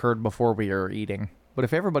events that occurred before we are eating. But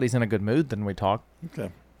if everybody's in a good mood, then we talk. Okay.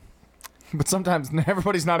 But sometimes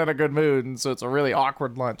everybody's not in a good mood, and so it's a really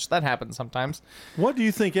awkward lunch. That happens sometimes. What do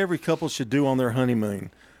you think every couple should do on their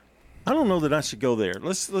honeymoon? I don't know that I should go there.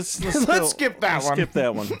 Let's skip that one. Skip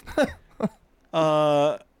that one.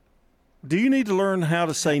 Do you need to learn how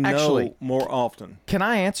to say no more often? Can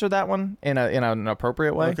I answer that one in an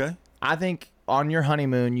appropriate way? Okay. I think on your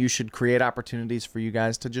honeymoon, you should create opportunities for you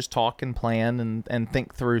guys to just talk and plan and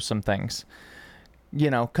think through some things. You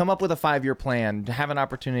know, come up with a 5-year plan. Have an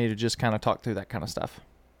opportunity to just kind of talk through that kind of stuff.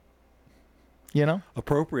 You know?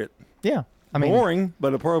 Appropriate. Yeah. I mean, boring,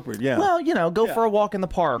 but appropriate, yeah. Well, go for a walk in the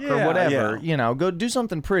park or whatever. Yeah. Go do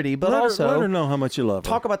something pretty, but also let her know how much you love her.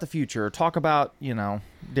 Talk about the future. Talk about,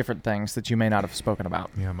 different things that you may not have spoken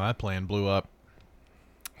about. Yeah, my plan blew up.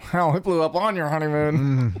 Well, it blew up on your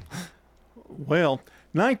honeymoon. Well,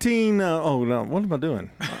 19. Oh no, what am I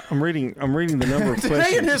doing? I'm reading the number of questions.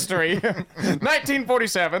 Today in history,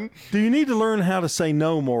 1947. Do you need to learn how to say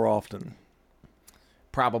no more often?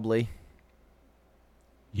 Probably.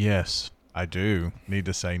 Yes, I do need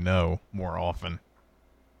to say no more often.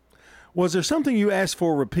 Was there something you asked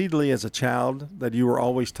for repeatedly as a child that you were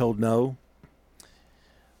always told no?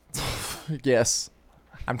 Yes.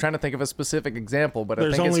 I'm trying to think of a specific example, but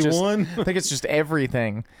There's I think only it's just, one? I think it's just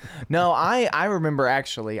everything. No, I remember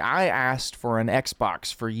actually, I asked for an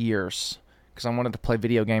Xbox for years because I wanted to play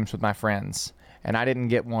video games with my friends, and I didn't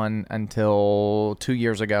get one until 2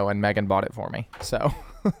 years ago, and Megan bought it for me. So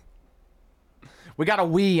we got a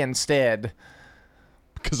Wii instead.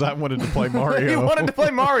 Because I wanted to play Mario. You wanted to play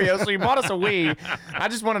Mario, so you bought us a Wii. I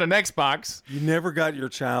just wanted an Xbox. You never got your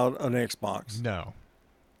child an Xbox. No.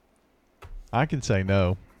 I can say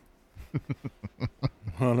no.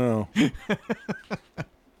 Oh, no.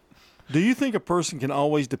 Do you think a person can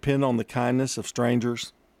always depend on the kindness of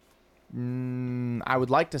strangers? I would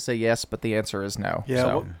like to say yes, but the answer is no. Yeah,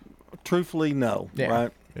 So, well, truthfully, no, Yeah.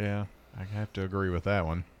 right? Yeah, I have to agree with that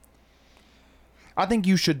one. I think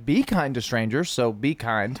you should be kind to strangers, so be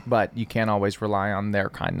kind, but you can't always rely on their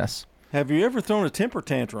kindness. Have you ever thrown a temper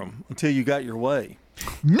tantrum until you got your way?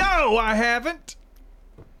 No, I haven't.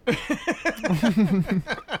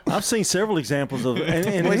 I've seen several examples of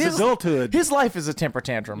in Well, his adulthood. His life is a temper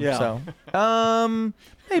tantrum. Yeah. So,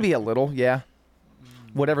 maybe a little, yeah.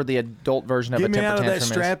 Whatever the adult version of Get a me temper out of tantrum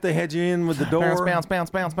that strap they had you in with the door. Bounce, bounce, bounce,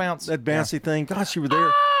 bounce, bounce. That bouncy thing. Gosh, you were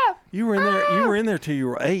there. You were in there. You were in there till you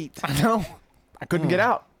were 8. I know. I couldn't get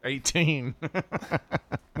out. 18.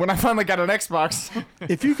 When I finally got an Xbox.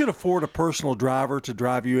 If you could afford a personal driver to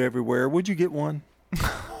drive you everywhere, would you get one?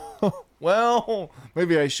 Well,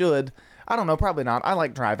 maybe I should. I don't know. Probably not. I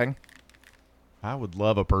like driving. I would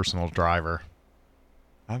love a personal driver.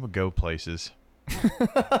 I would go places.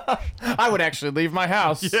 I would actually leave my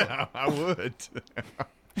house. Yeah, I would.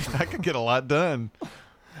 I could get a lot done.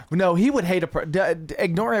 No, he would hate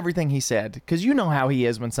ignore everything he said, because you know how he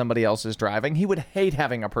is when somebody else is driving. He would hate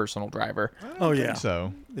having a personal driver. Oh, yeah.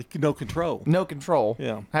 So No control. No control.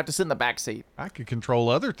 Yeah. Have to sit in the back seat. I could control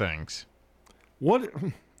other things. What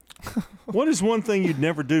is one thing you'd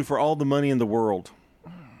never do for all the money in the world?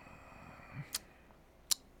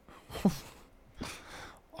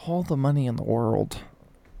 All the money in the world.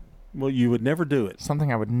 Well, you would never do it.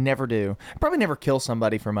 Something I would never do. Probably never kill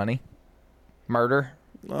somebody for money. Murder.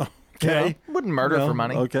 Okay. No, wouldn't murder for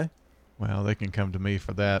money. Okay. Well, they can come to me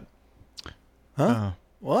for that. Huh?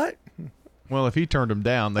 What? Well, if he turned them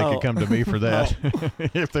down, they could come to me for that.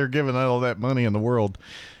 If they're giving all that money in the world.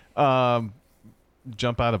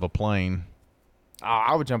 Jump out of a plane. Oh,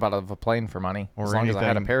 I would jump out of a plane for money, Or as long as I had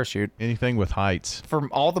a anything- parachute. Anything with heights. For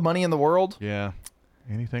all the money in the world? Yeah.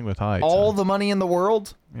 Anything with heights. All the money in the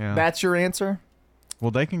world? Yeah. That's your answer?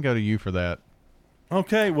 Well, they can go to you for that.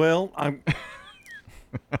 Okay, well,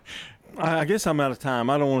 I guess I'm out of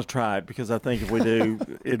time. I don't want to try it because I think if we do,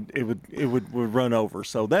 it would run over.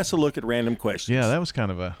 So that's a look at random questions. Yeah, that was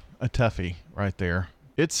kind of a toughie right there.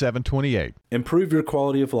 It's 7:28. Improve your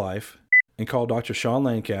quality of life and call Dr. Sean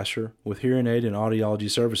Lancaster with Hearing Aid and Audiology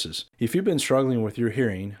Services. If you've been struggling with your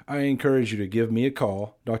hearing, I encourage you to give me a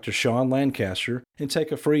call, Dr. Sean Lancaster, and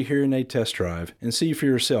take a free hearing aid test drive and see for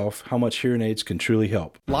yourself how much hearing aids can truly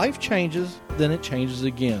help. Life changes, then it changes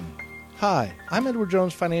again. Hi, I'm Edward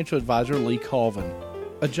Jones Financial Advisor Lee Colvin.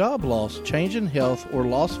 A job loss, change in health, or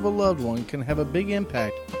loss of a loved one can have a big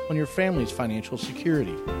impact on your family's financial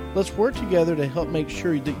security. Let's work together to help make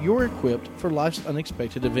sure that you're equipped for life's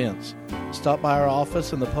unexpected events. Stop by our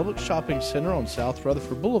office in the Public Shopping Center on South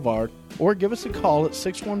Rutherford Boulevard or give us a call at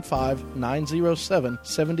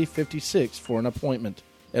 615-907-7056 for an appointment.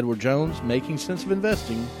 Edward Jones, Making Sense of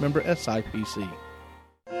Investing, member SIPC.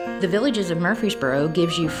 The Villages of Murfreesboro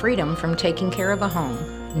gives you freedom from taking care of a home.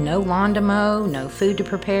 No lawn to mow, no food to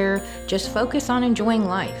prepare, just focus on enjoying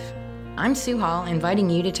life. I'm Sue Hall, inviting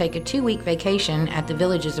you to take a 2-week vacation at the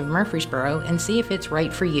Villages of Murfreesboro and see if it's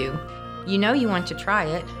right for you. You know you want to try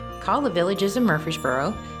it. Call the Villages of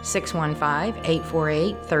Murfreesboro,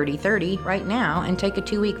 615-848-3030 right now and take a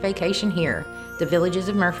 2-week vacation here. The Villages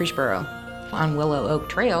of Murfreesboro, on Willow Oak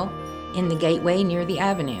Trail, in the gateway near the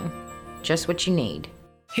avenue. Just what you need.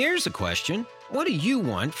 Here's a question. What do you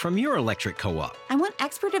want from your electric co-op? I want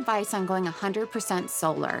expert advice on going 100%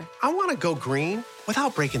 solar. I want to go green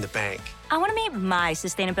without breaking the bank. I want to meet my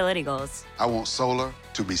sustainability goals. I want solar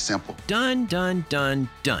to be simple. Done, done, done,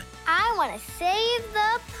 done. I want to save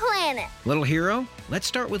the planet. Little hero, let's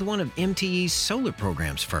start with one of MTE's solar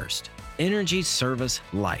programs first. Energy Service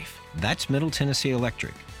Life. That's Middle Tennessee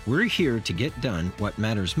Electric. We're here to get done what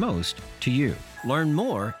matters most to you. Learn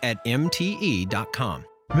more at MTE.com.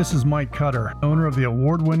 This is Mike Cutter, owner of the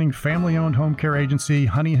award-winning family-owned home care agency,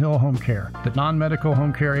 Honey Hill Home Care, the non-medical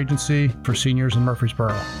home care agency for seniors in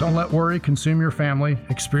Murfreesboro. Don't let worry consume your family.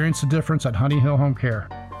 Experience the difference at Honey Hill Home Care.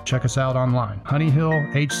 Check us out online,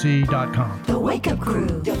 honeyhillhc.com. The Wake Up Crew,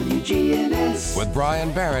 WGNS. With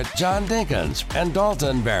Brian Barrett, John Dinkins, and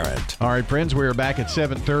Dalton Barrett. All right, friends, we are back at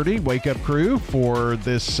 7:30. Wake Up Crew for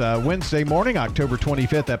this Wednesday morning, October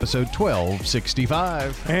 25th, episode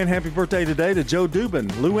 1265. And happy birthday today to Joe Dubin,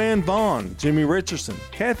 Luann Vaughn, Jimmy Richardson,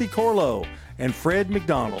 Kathy Corlow, and Fred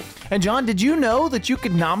McDonald. And John, did you know that you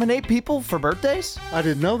could nominate people for birthdays? I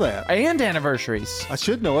didn't know that. And anniversaries. I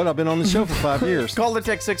should know it. I've been on the show for 5 years. Call or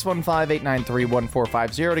text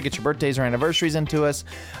 615-893-1450 to get your birthdays or anniversaries into us.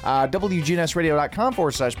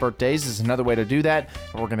 WGNSradio.com/birthdays is another way to do that.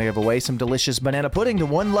 We're going to give away some delicious banana pudding to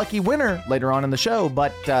one lucky winner later on in the show,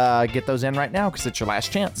 but get those in right now because it's your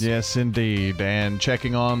last chance. Yes, indeed. And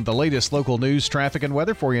checking on the latest local news, traffic, and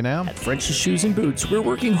weather for you now. At French's Shoes and Boots, we're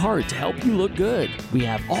working hard to help you look good. We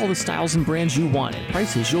have all the styles and brands you want at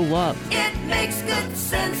prices you'll love. It makes good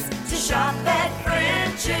sense to shop at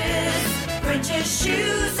French's. French's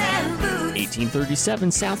Shoes and Boots.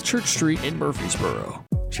 1837 South Church Street in Murfreesboro.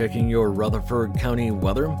 Checking your Rutherford County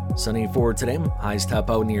weather. Sunny for today. Highs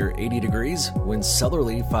top out near 80 degrees. Winds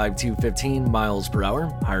southerly 5 to 15 miles per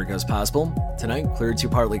hour. Higher gusts possible. Tonight, clear to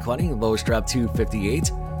partly cloudy. Lows drop to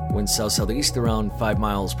 58. Winds south-southeast around 5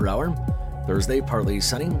 miles per hour. Thursday, partly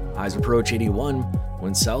sunny. Highs approach 81.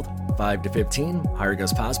 Winds south 5 to 15. Higher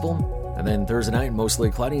gusts possible. And then Thursday night, mostly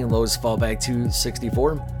cloudy and lows fall back to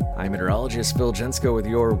 64. I'm meteorologist Phil Jensko with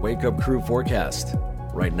your Wake Up Crew forecast.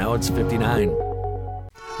 Right now, it's 59.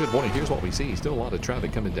 Good morning. Here's what we see. Still a lot of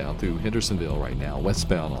traffic coming down through Hendersonville right now,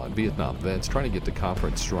 westbound on Vietnam Vets, trying to get to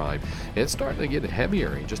Conference Drive. It's starting to get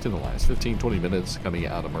heavier just in the last 15-20 minutes coming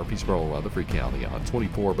out of Murfreesboro, Rutherford County on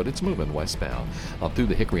 24, but it's moving westbound through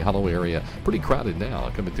the Hickory Hollow area. Pretty crowded now,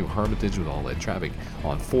 coming through Hermitage with all that traffic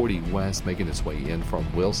on 40 West, making its way in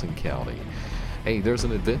from Wilson County. Hey, there's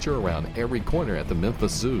an adventure around every corner at the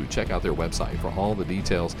Memphis Zoo. Check out their website for all the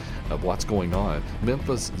details of what's going on.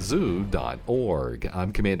 memphiszoo.org.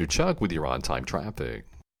 I'm Commander Chuck with your on-time traffic.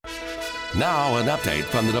 Now an update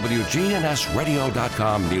from the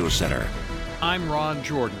WGNSradio.com News Center. I'm Ron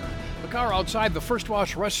Jordan. The car outside the First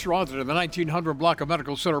Wash restaurant in the 1900 block of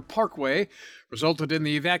Medical Center Parkway resulted in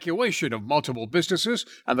the evacuation of multiple businesses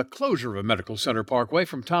and the closure of Medical Center Parkway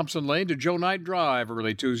from Thompson Lane to Joe Knight Drive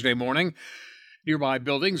early Tuesday morning. Nearby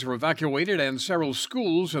buildings were evacuated and several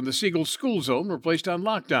schools in the Siegel School Zone were placed on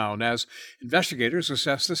lockdown as investigators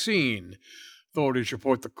assess the scene. Authorities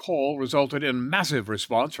report the call resulted in massive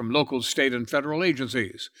response from local, state, and federal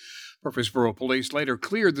agencies. Murfreesboro police later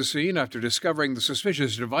cleared the scene after discovering the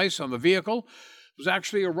suspicious device on the vehicle was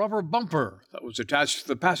actually a rubber bumper that was attached to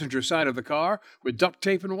the passenger side of the car with duct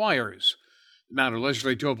tape and wires. The man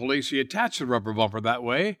allegedly told police he attached the rubber bumper that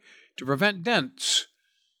way to prevent dents.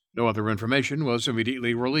 No other information was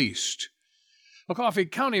immediately released. A Coffee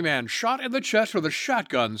County man shot in the chest with a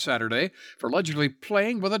shotgun Saturday for allegedly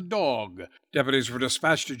playing with a dog. Deputies were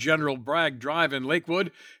dispatched to General Bragg Drive in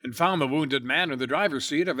Lakewood and found the wounded man in the driver's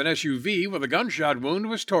seat of an SUV with a gunshot wound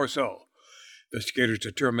to his torso. Investigators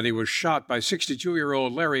determined he was shot by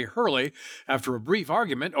 62-year-old Larry Hurley after a brief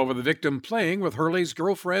argument over the victim playing with Hurley's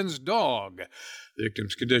girlfriend's dog. The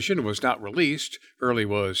victim's condition was not released. Hurley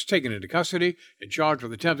was taken into custody and charged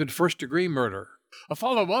with attempted first-degree murder. A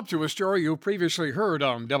follow-up to a story you previously heard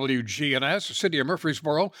on WGNS, the city of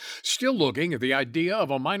Murfreesboro still looking at the idea of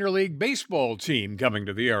a minor league baseball team coming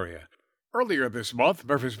to the area. Earlier this month,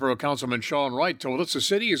 Murfreesboro Councilman Sean Wright told us the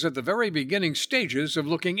city is at the very beginning stages of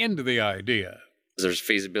looking into the idea. There's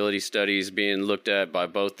feasibility studies being looked at by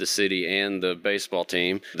both the city and the baseball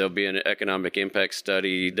team. There'll be an economic impact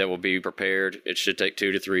study that will be prepared. It should take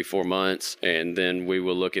 2 to 3, 4 months, and then we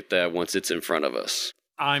will look at that once it's in front of us.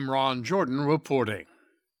 I'm Ron Jordan reporting.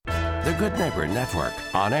 The Good Neighbor Network,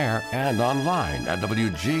 on air and online at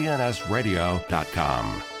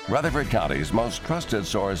WGNSradio.com. Rutherford County's most trusted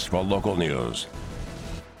source for local news.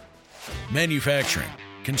 Manufacturing,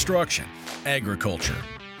 construction, agriculture.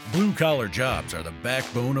 Blue-collar jobs are the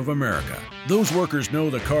backbone of America. Those workers know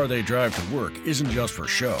the car they drive to work isn't just for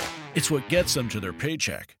show. It's what gets them to their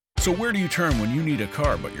paycheck. So where do you turn when you need a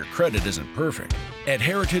car but your credit isn't perfect? At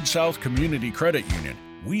Heritage South Community Credit Union,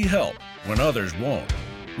 we help when others won't.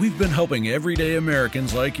 We've been helping everyday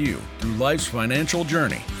Americans like you through life's financial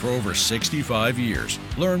journey for over 65 years.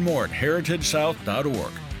 Learn more at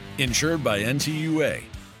heritagesouth.org. Insured by NCUA.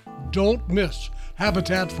 Don't miss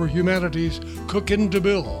Habitat for Humanity's Cookin' to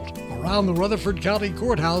Build around the Rutherford County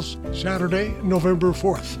Courthouse Saturday, November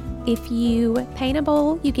 4th. If you paint a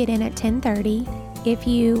bowl, you get in at 10:30. If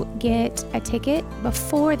you get a ticket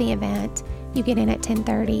before the event, you get in at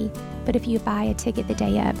 10:30. But if you buy a ticket the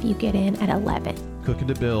day of, you get in at 11. Cooking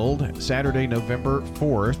to Build, Saturday, November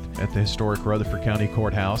 4th at the historic Rutherford County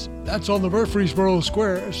Courthouse. That's on the Murfreesboro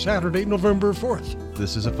Square, Saturday, November 4th.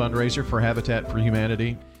 This is a fundraiser for Habitat for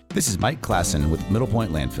Humanity. This is Mike Klassen with Middle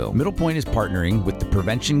Point Landfill. Middle Point is partnering with the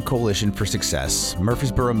Prevention Coalition for Success,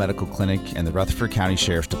 Murfreesboro Medical Clinic, and the Rutherford County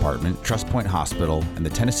Sheriff's Department, Trust Point Hospital, and the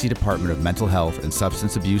Tennessee Department of Mental Health and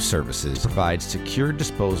Substance Abuse Services provide secure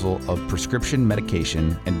disposal of prescription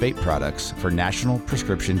medication and vape products for National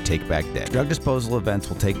Prescription Take-Back Day. Drug disposal events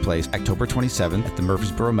will take place October 27th at the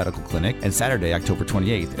Murfreesboro Medical Clinic and Saturday, October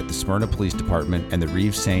 28th at the Smyrna Police Department and the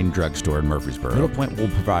Reeves Sane Drug Store in Murfreesboro. Middle Point will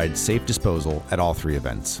provide safe disposal at all three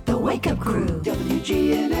events. The Wake Up Crew,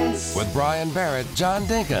 WGNS. With Brian Barrett, John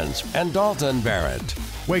Dinkins, and Dalton Barrett.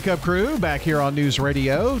 Wake Up Crew back here on News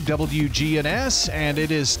Radio, WGNS, and it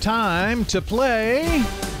is time to play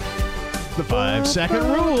the 5-second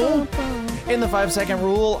rule. In the 5-second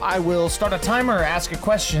rule, I will start a timer, ask a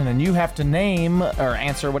question, and you have to name or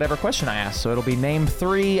answer whatever question I ask. So it'll be name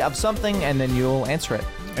 3 of something, and then you'll answer it.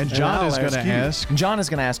 And John is going to ask. John is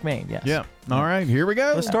going to ask me, yes. Yeah. All right, here we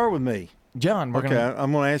go. Let's start with me. John, I'm going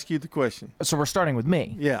to ask you the question. So we're starting with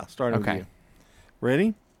me? Yeah, starting with you.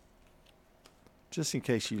 Ready? Just in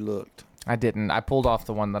case you looked. I didn't. I pulled off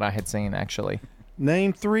the one that I had seen, actually.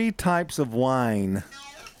 Name 3 types of wine.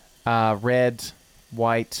 Red,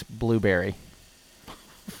 white, blueberry.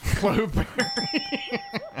 Blueberry.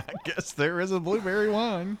 I guess there is a blueberry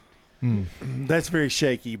wine. That's very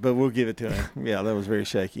shaky, but we'll give it to him. Yeah, that was very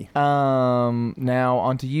shaky. Now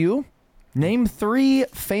on to you. Name 3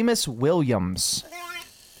 famous Williams.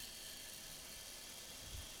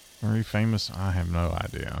 Very famous? I have no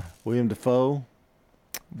idea. William Dafoe.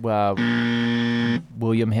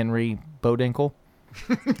 William Henry Bodinkle.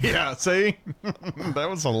 Yeah, see? That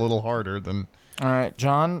was a little harder than... All right,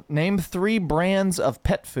 John. Name 3 brands of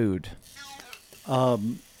pet food.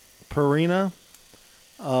 Purina.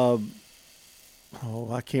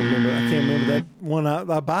 I can't remember that one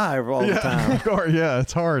I buy all the time. Yeah,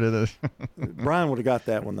 it's hard. It is. Brian would have got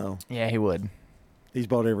that one though. Yeah, he would. He's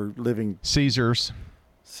bought every living. Caesars.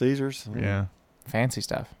 Yeah. Fancy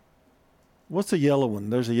stuff. What's the yellow one?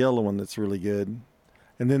 There's a yellow one that's really good,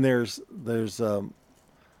 and then there's oh,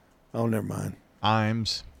 never mind.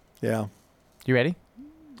 Iams. Yeah. You ready?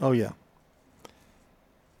 Oh yeah.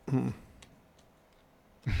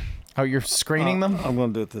 Oh, you're screening them? I'm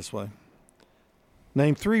going to do it this way.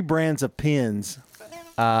 Name 3 brands of pens.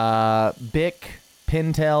 Bic,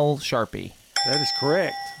 Pentel, Sharpie. That is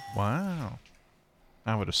correct. Wow.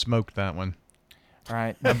 I would have smoked that one. All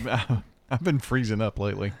right. I've been freezing up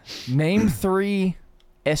lately. Name 3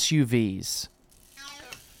 SUVs.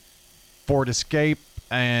 Ford Escape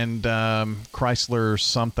and Chrysler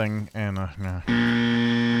something. And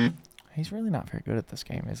He's really not very good at this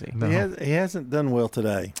game, is he? No. He hasn't done well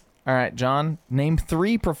today. All right, John. Name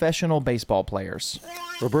 3 professional baseball players.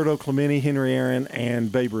 Roberto Clemente, Henry Aaron,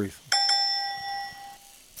 and Babe Ruth.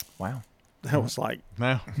 Wow. That was like...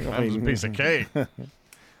 that was a piece of cake.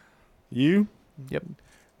 You? Yep.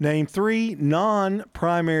 Name 3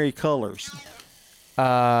 non-primary colors.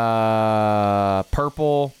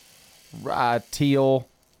 Purple, teal.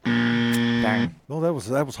 Dang. Oh, that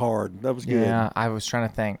was hard. That was good. Yeah, I was trying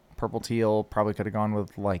to think. Purple, teal. Probably could have gone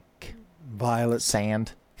with like violet,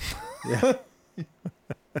 sand. Yeah.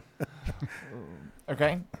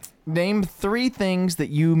 Okay. Name 3 things that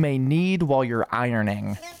you may need while you're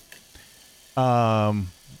ironing. Water,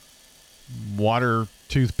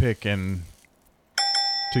 toothpick, and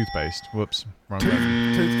toothpaste. Whoops. Wrong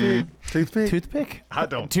button. Toothpick? I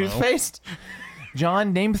don't know. Toothpaste?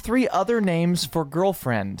 John, name 3 other names for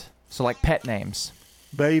girlfriend. So like pet names.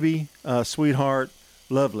 Baby, sweetheart,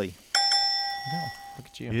 lovely. Oh, look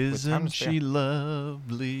at you. Isn't she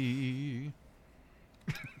lovely?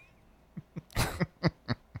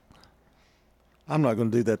 I'm not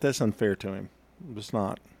going to do that. That's unfair to him. It's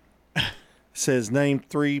not. It says name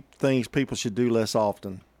 3 things people should do less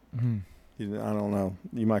often. Mm-hmm. I don't know.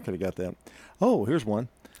 You might could have got that. Oh, here's one.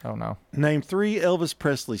 Oh, no. Name 3 Elvis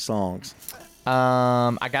Presley songs.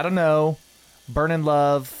 I Gotta Know, Burnin'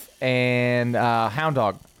 Love, and Hound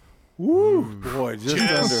Dog. Woo! Boy,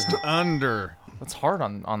 just under. That's hard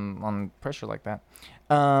on pressure like that.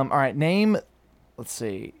 All right, let's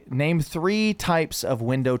see. Name 3 types of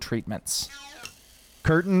window treatments.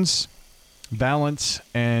 Curtains, valance,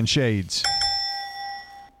 and shades.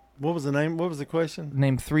 What was the name? What was the question?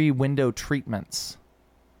 Name 3 window treatments.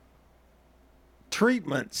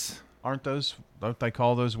 Treatments. Don't they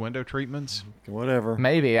call those window treatments? Whatever.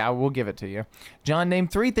 Maybe. I will give it to you. John, name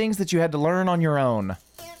 3 things that you had to learn on your own.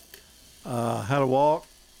 How to walk,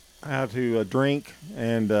 how to drink,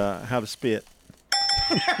 and how to spit.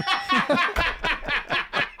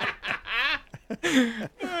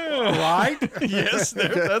 Right? Yes,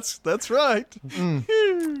 that's right.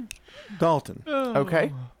 Dalton.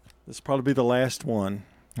 Okay. This will probably be the last one.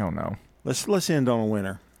 Oh, no. Let's end on a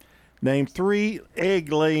winner. Name 3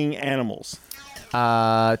 egg-laying animals.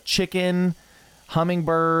 Chicken,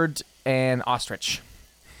 hummingbird, and ostrich.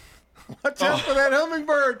 Watch out for that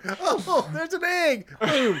hummingbird. Oh, there's an egg.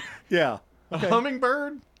 Boom. Yeah. Okay. A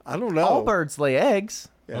hummingbird? I don't know. All birds lay eggs.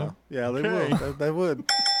 Yeah, they would. They would.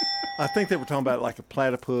 I think they were talking about like a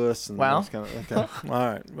platypus and those kind of. Okay. All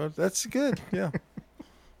right. Well, that's good. Yeah.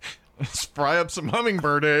 Let's fry up some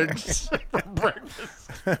hummingbird eggs for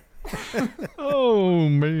breakfast. Oh,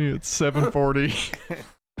 man, it's 7:40.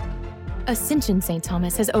 Ascension St.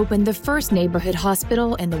 Thomas has opened the first neighborhood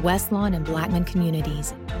hospital in the West Lawn and Blackman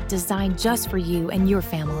communities, designed just for you and your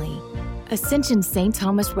family. Ascension St.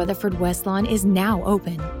 Thomas Rutherford West Lawn is now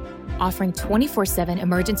open, offering 24/7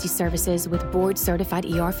 emergency services with board-certified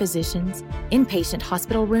ER physicians, inpatient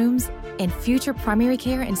hospital rooms, and future primary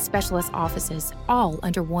care and specialist offices, all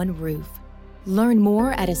under one roof. Learn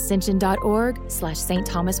more at ascension.org/St.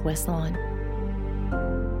 Thomas West Lawn.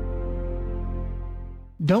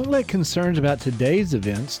 Don't let concerns about today's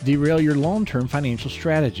events derail your long-term financial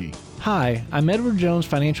strategy. Hi, I'm Edward Jones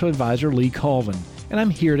financial advisor Lee Colvin, and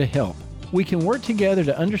I'm here to help. We can work together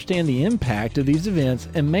to understand the impact of these events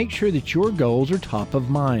and make sure that your goals are top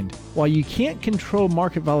of mind. While you can't control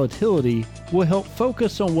market volatility, we'll help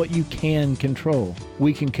focus on what you can control.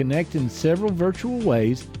 We can connect in several virtual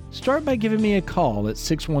ways. Start by giving me a call at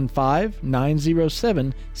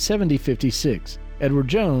 615-907-7056. Edward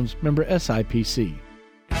Jones, member SIPC.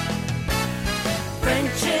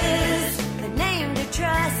 French's, the name to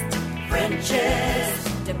trust. French's,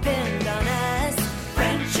 depend on us.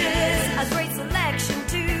 French's, a great selection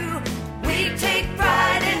too. We take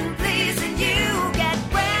pride in pleasing you. Get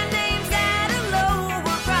brand names at a lower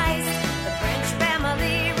price. The French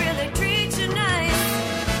family really treats you nice.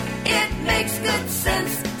 It makes good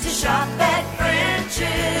sense to shop at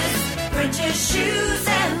French's. French's Shoes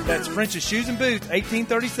and Boots. That's French's Shoes and Boots,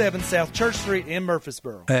 1837 South Church Street in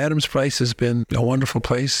Murfreesboro. Adam's Place has been a wonderful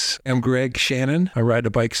place. I'm Greg Shannon. I ride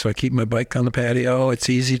a bike, so I keep my bike on the patio. It's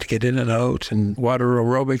easy to get in and out, and water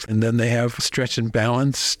aerobics. And then they have stretch and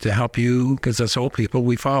balance to help you, because as old people,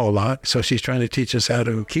 we fall a lot. So she's trying to teach us how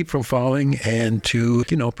to keep from falling and to,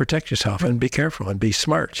 protect yourself and be careful and be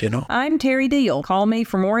smart, I'm Terry Deal. Call me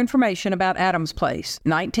for more information about Adam's Place,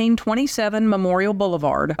 1927 Memorial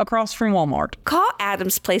Boulevard, across from Walmart. Call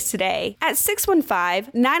Adam's Place today at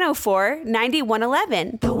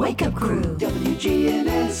 615-904-9111. The Wake Up Crew,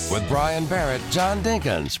 WGNS. With Brian Barrett, John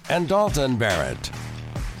Dinkins, and Dalton Barrett.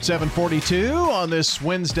 7:42 on this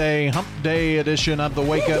Wednesday Hump Day edition of the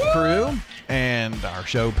Wake Up Crew, and our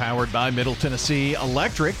show powered by Middle Tennessee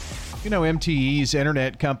Electric. MTE's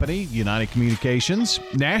internet company, United Communications,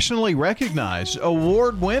 nationally recognized,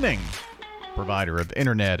 award-winning provider of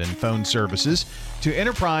internet and phone services to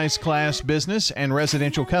enterprise-class business and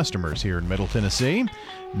residential customers here in Middle Tennessee.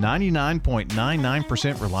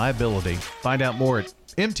 99.99% reliability. Find out more at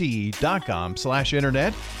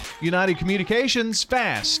mte.com/internet. United Communications,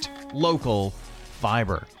 fast, local,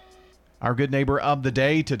 fiber. Our good neighbor of the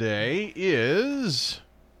day today is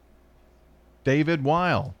David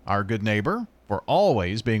Weil, our good neighbor, for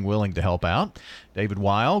always being willing to help out. David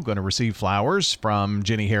Weil going to receive flowers from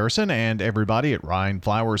Jenny Harrison and everybody at Ryan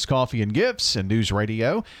Flowers Coffee and Gifts and News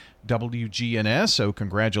Radio WGNS. So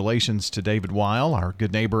congratulations to David Weil, our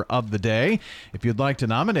good neighbor of the day. If you'd like to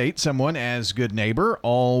nominate someone as good neighbor,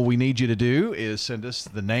 all we need you to do is send us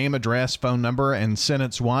the name, address, phone number, and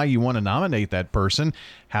sentence why you want to nominate that person.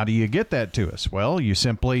 How do you get that to us? Well, you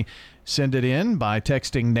simply send it in by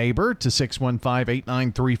texting neighbor to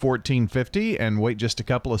 615-893-1450 and wait just a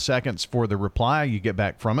couple of seconds for the reply you get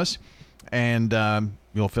back from us. And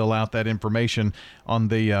you'll fill out that information on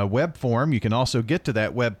the web form. You can also get to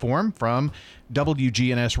that web form from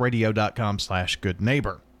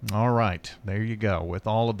WGNSradio.com/goodneighbor. All right, there you go. With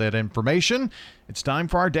all of that information, it's time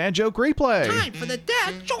for our Dad Joke Replay. Time for the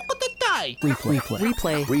Dad Joke of the Day. Replay.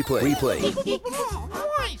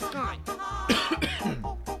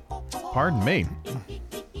 Pardon me.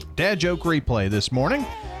 Dad Joke Replay this morning.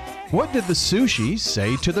 What did the sushi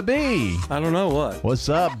say to the bee? I don't know what. What's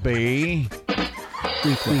up, bee?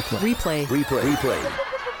 Replay.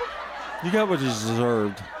 You got what you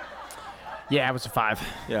deserved. Yeah, it was a 5.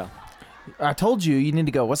 Yeah. I told you need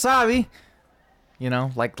to go wasabi.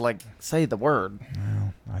 Like say the word.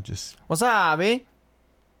 Well, I just wasabi.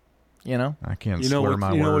 I can't swear my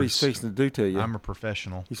words. You know what he's fixing to do to you? I'm a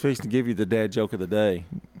professional. He's fixing to give you the dad joke of the day.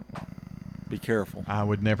 Be careful. I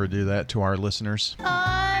would never do that to our listeners.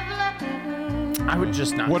 I would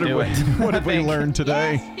just not What do did it. What did we learn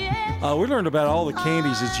today? We learned about all the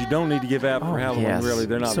candies that you don't need to give out for Halloween. Yes. Really,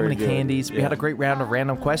 they're not so very many good. candies. We Yeah. had a great round of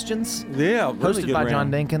random questions. Yeah, really hosted good by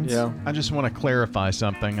John round. Dinkins. Yeah. I just want to clarify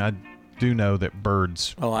something. I do know that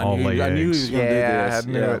birds Oh, I all knew- lay I eggs. knew he was gonna do this. I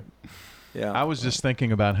knew Yeah. it. Yeah. I was just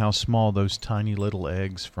thinking about how small those tiny little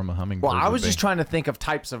eggs from a hummingbird Well, I would was be. just trying to think of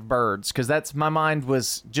types of birds because that's my mind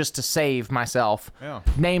was just to save myself. Yeah.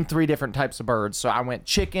 Name 3 different types of birds. So I went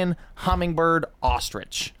chicken, hummingbird,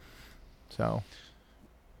 ostrich. So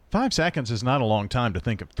 5 seconds is not a long time to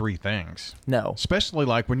think of 3 things. No. Especially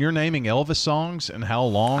like when you're naming Elvis songs and how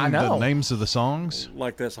long I know. the names of the songs.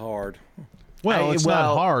 Like that's hard. Well, it's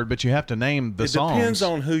not hard, but you have to name the It songs. depends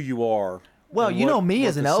on who you are. Well, and you what- know me what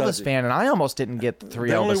as an the Elvis subject. fan, and I almost didn't get the 3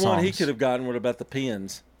 The Elvis only songs. one he could have gotten would have been the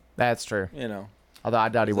Pins. That's true. You know. Although I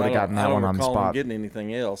doubt he would have gotten that one on the I don't recall him spot. getting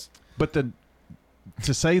anything else. But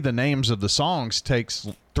to say the names of the songs takes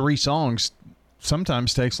 3 songs.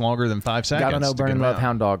 Sometimes takes longer than 5 seconds. Gotta know to get Burning 'em Love out.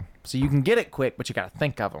 Hound Dog. So you can get it quick, but you gotta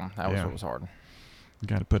think of them. That was Yeah. what was hard. You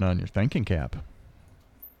got to put on your thinking cap.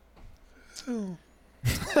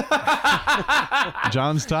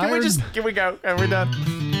 John's tired. Can we go? Are we done?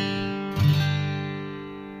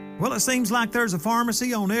 Well, it seems like there's a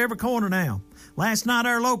pharmacy on every corner now. Last night,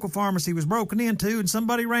 our local pharmacy was broken into and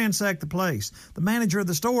somebody ransacked the place. The manager of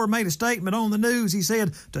the store made a statement on the news. He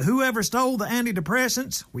said, "To whoever stole the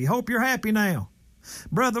antidepressants, we hope you're happy now."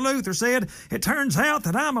 Brother Luther said, "It turns out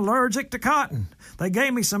that I'm allergic to cotton. They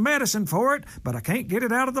gave me some medicine for it, but I can't get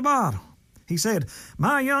it out of the bottle." He said,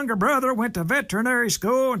 "My younger brother went to veterinary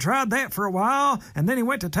school and tried that for a while, and then he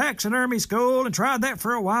went to taxidermy school and tried that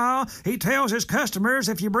for a while. He tells his customers,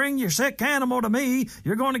 if you bring your sick animal to me,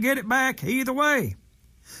 you're going to get it back either way."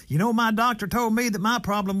 You know, my doctor told me that my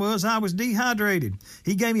problem was I was dehydrated.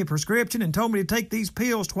 He gave me a prescription and told me to take these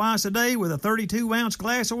pills twice a day with a 32-ounce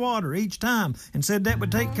glass of water each time and said that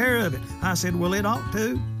would take care of it. I said, well, it ought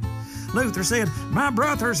to. Luther said, "My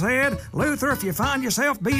brother said, Luther, if you find yourself being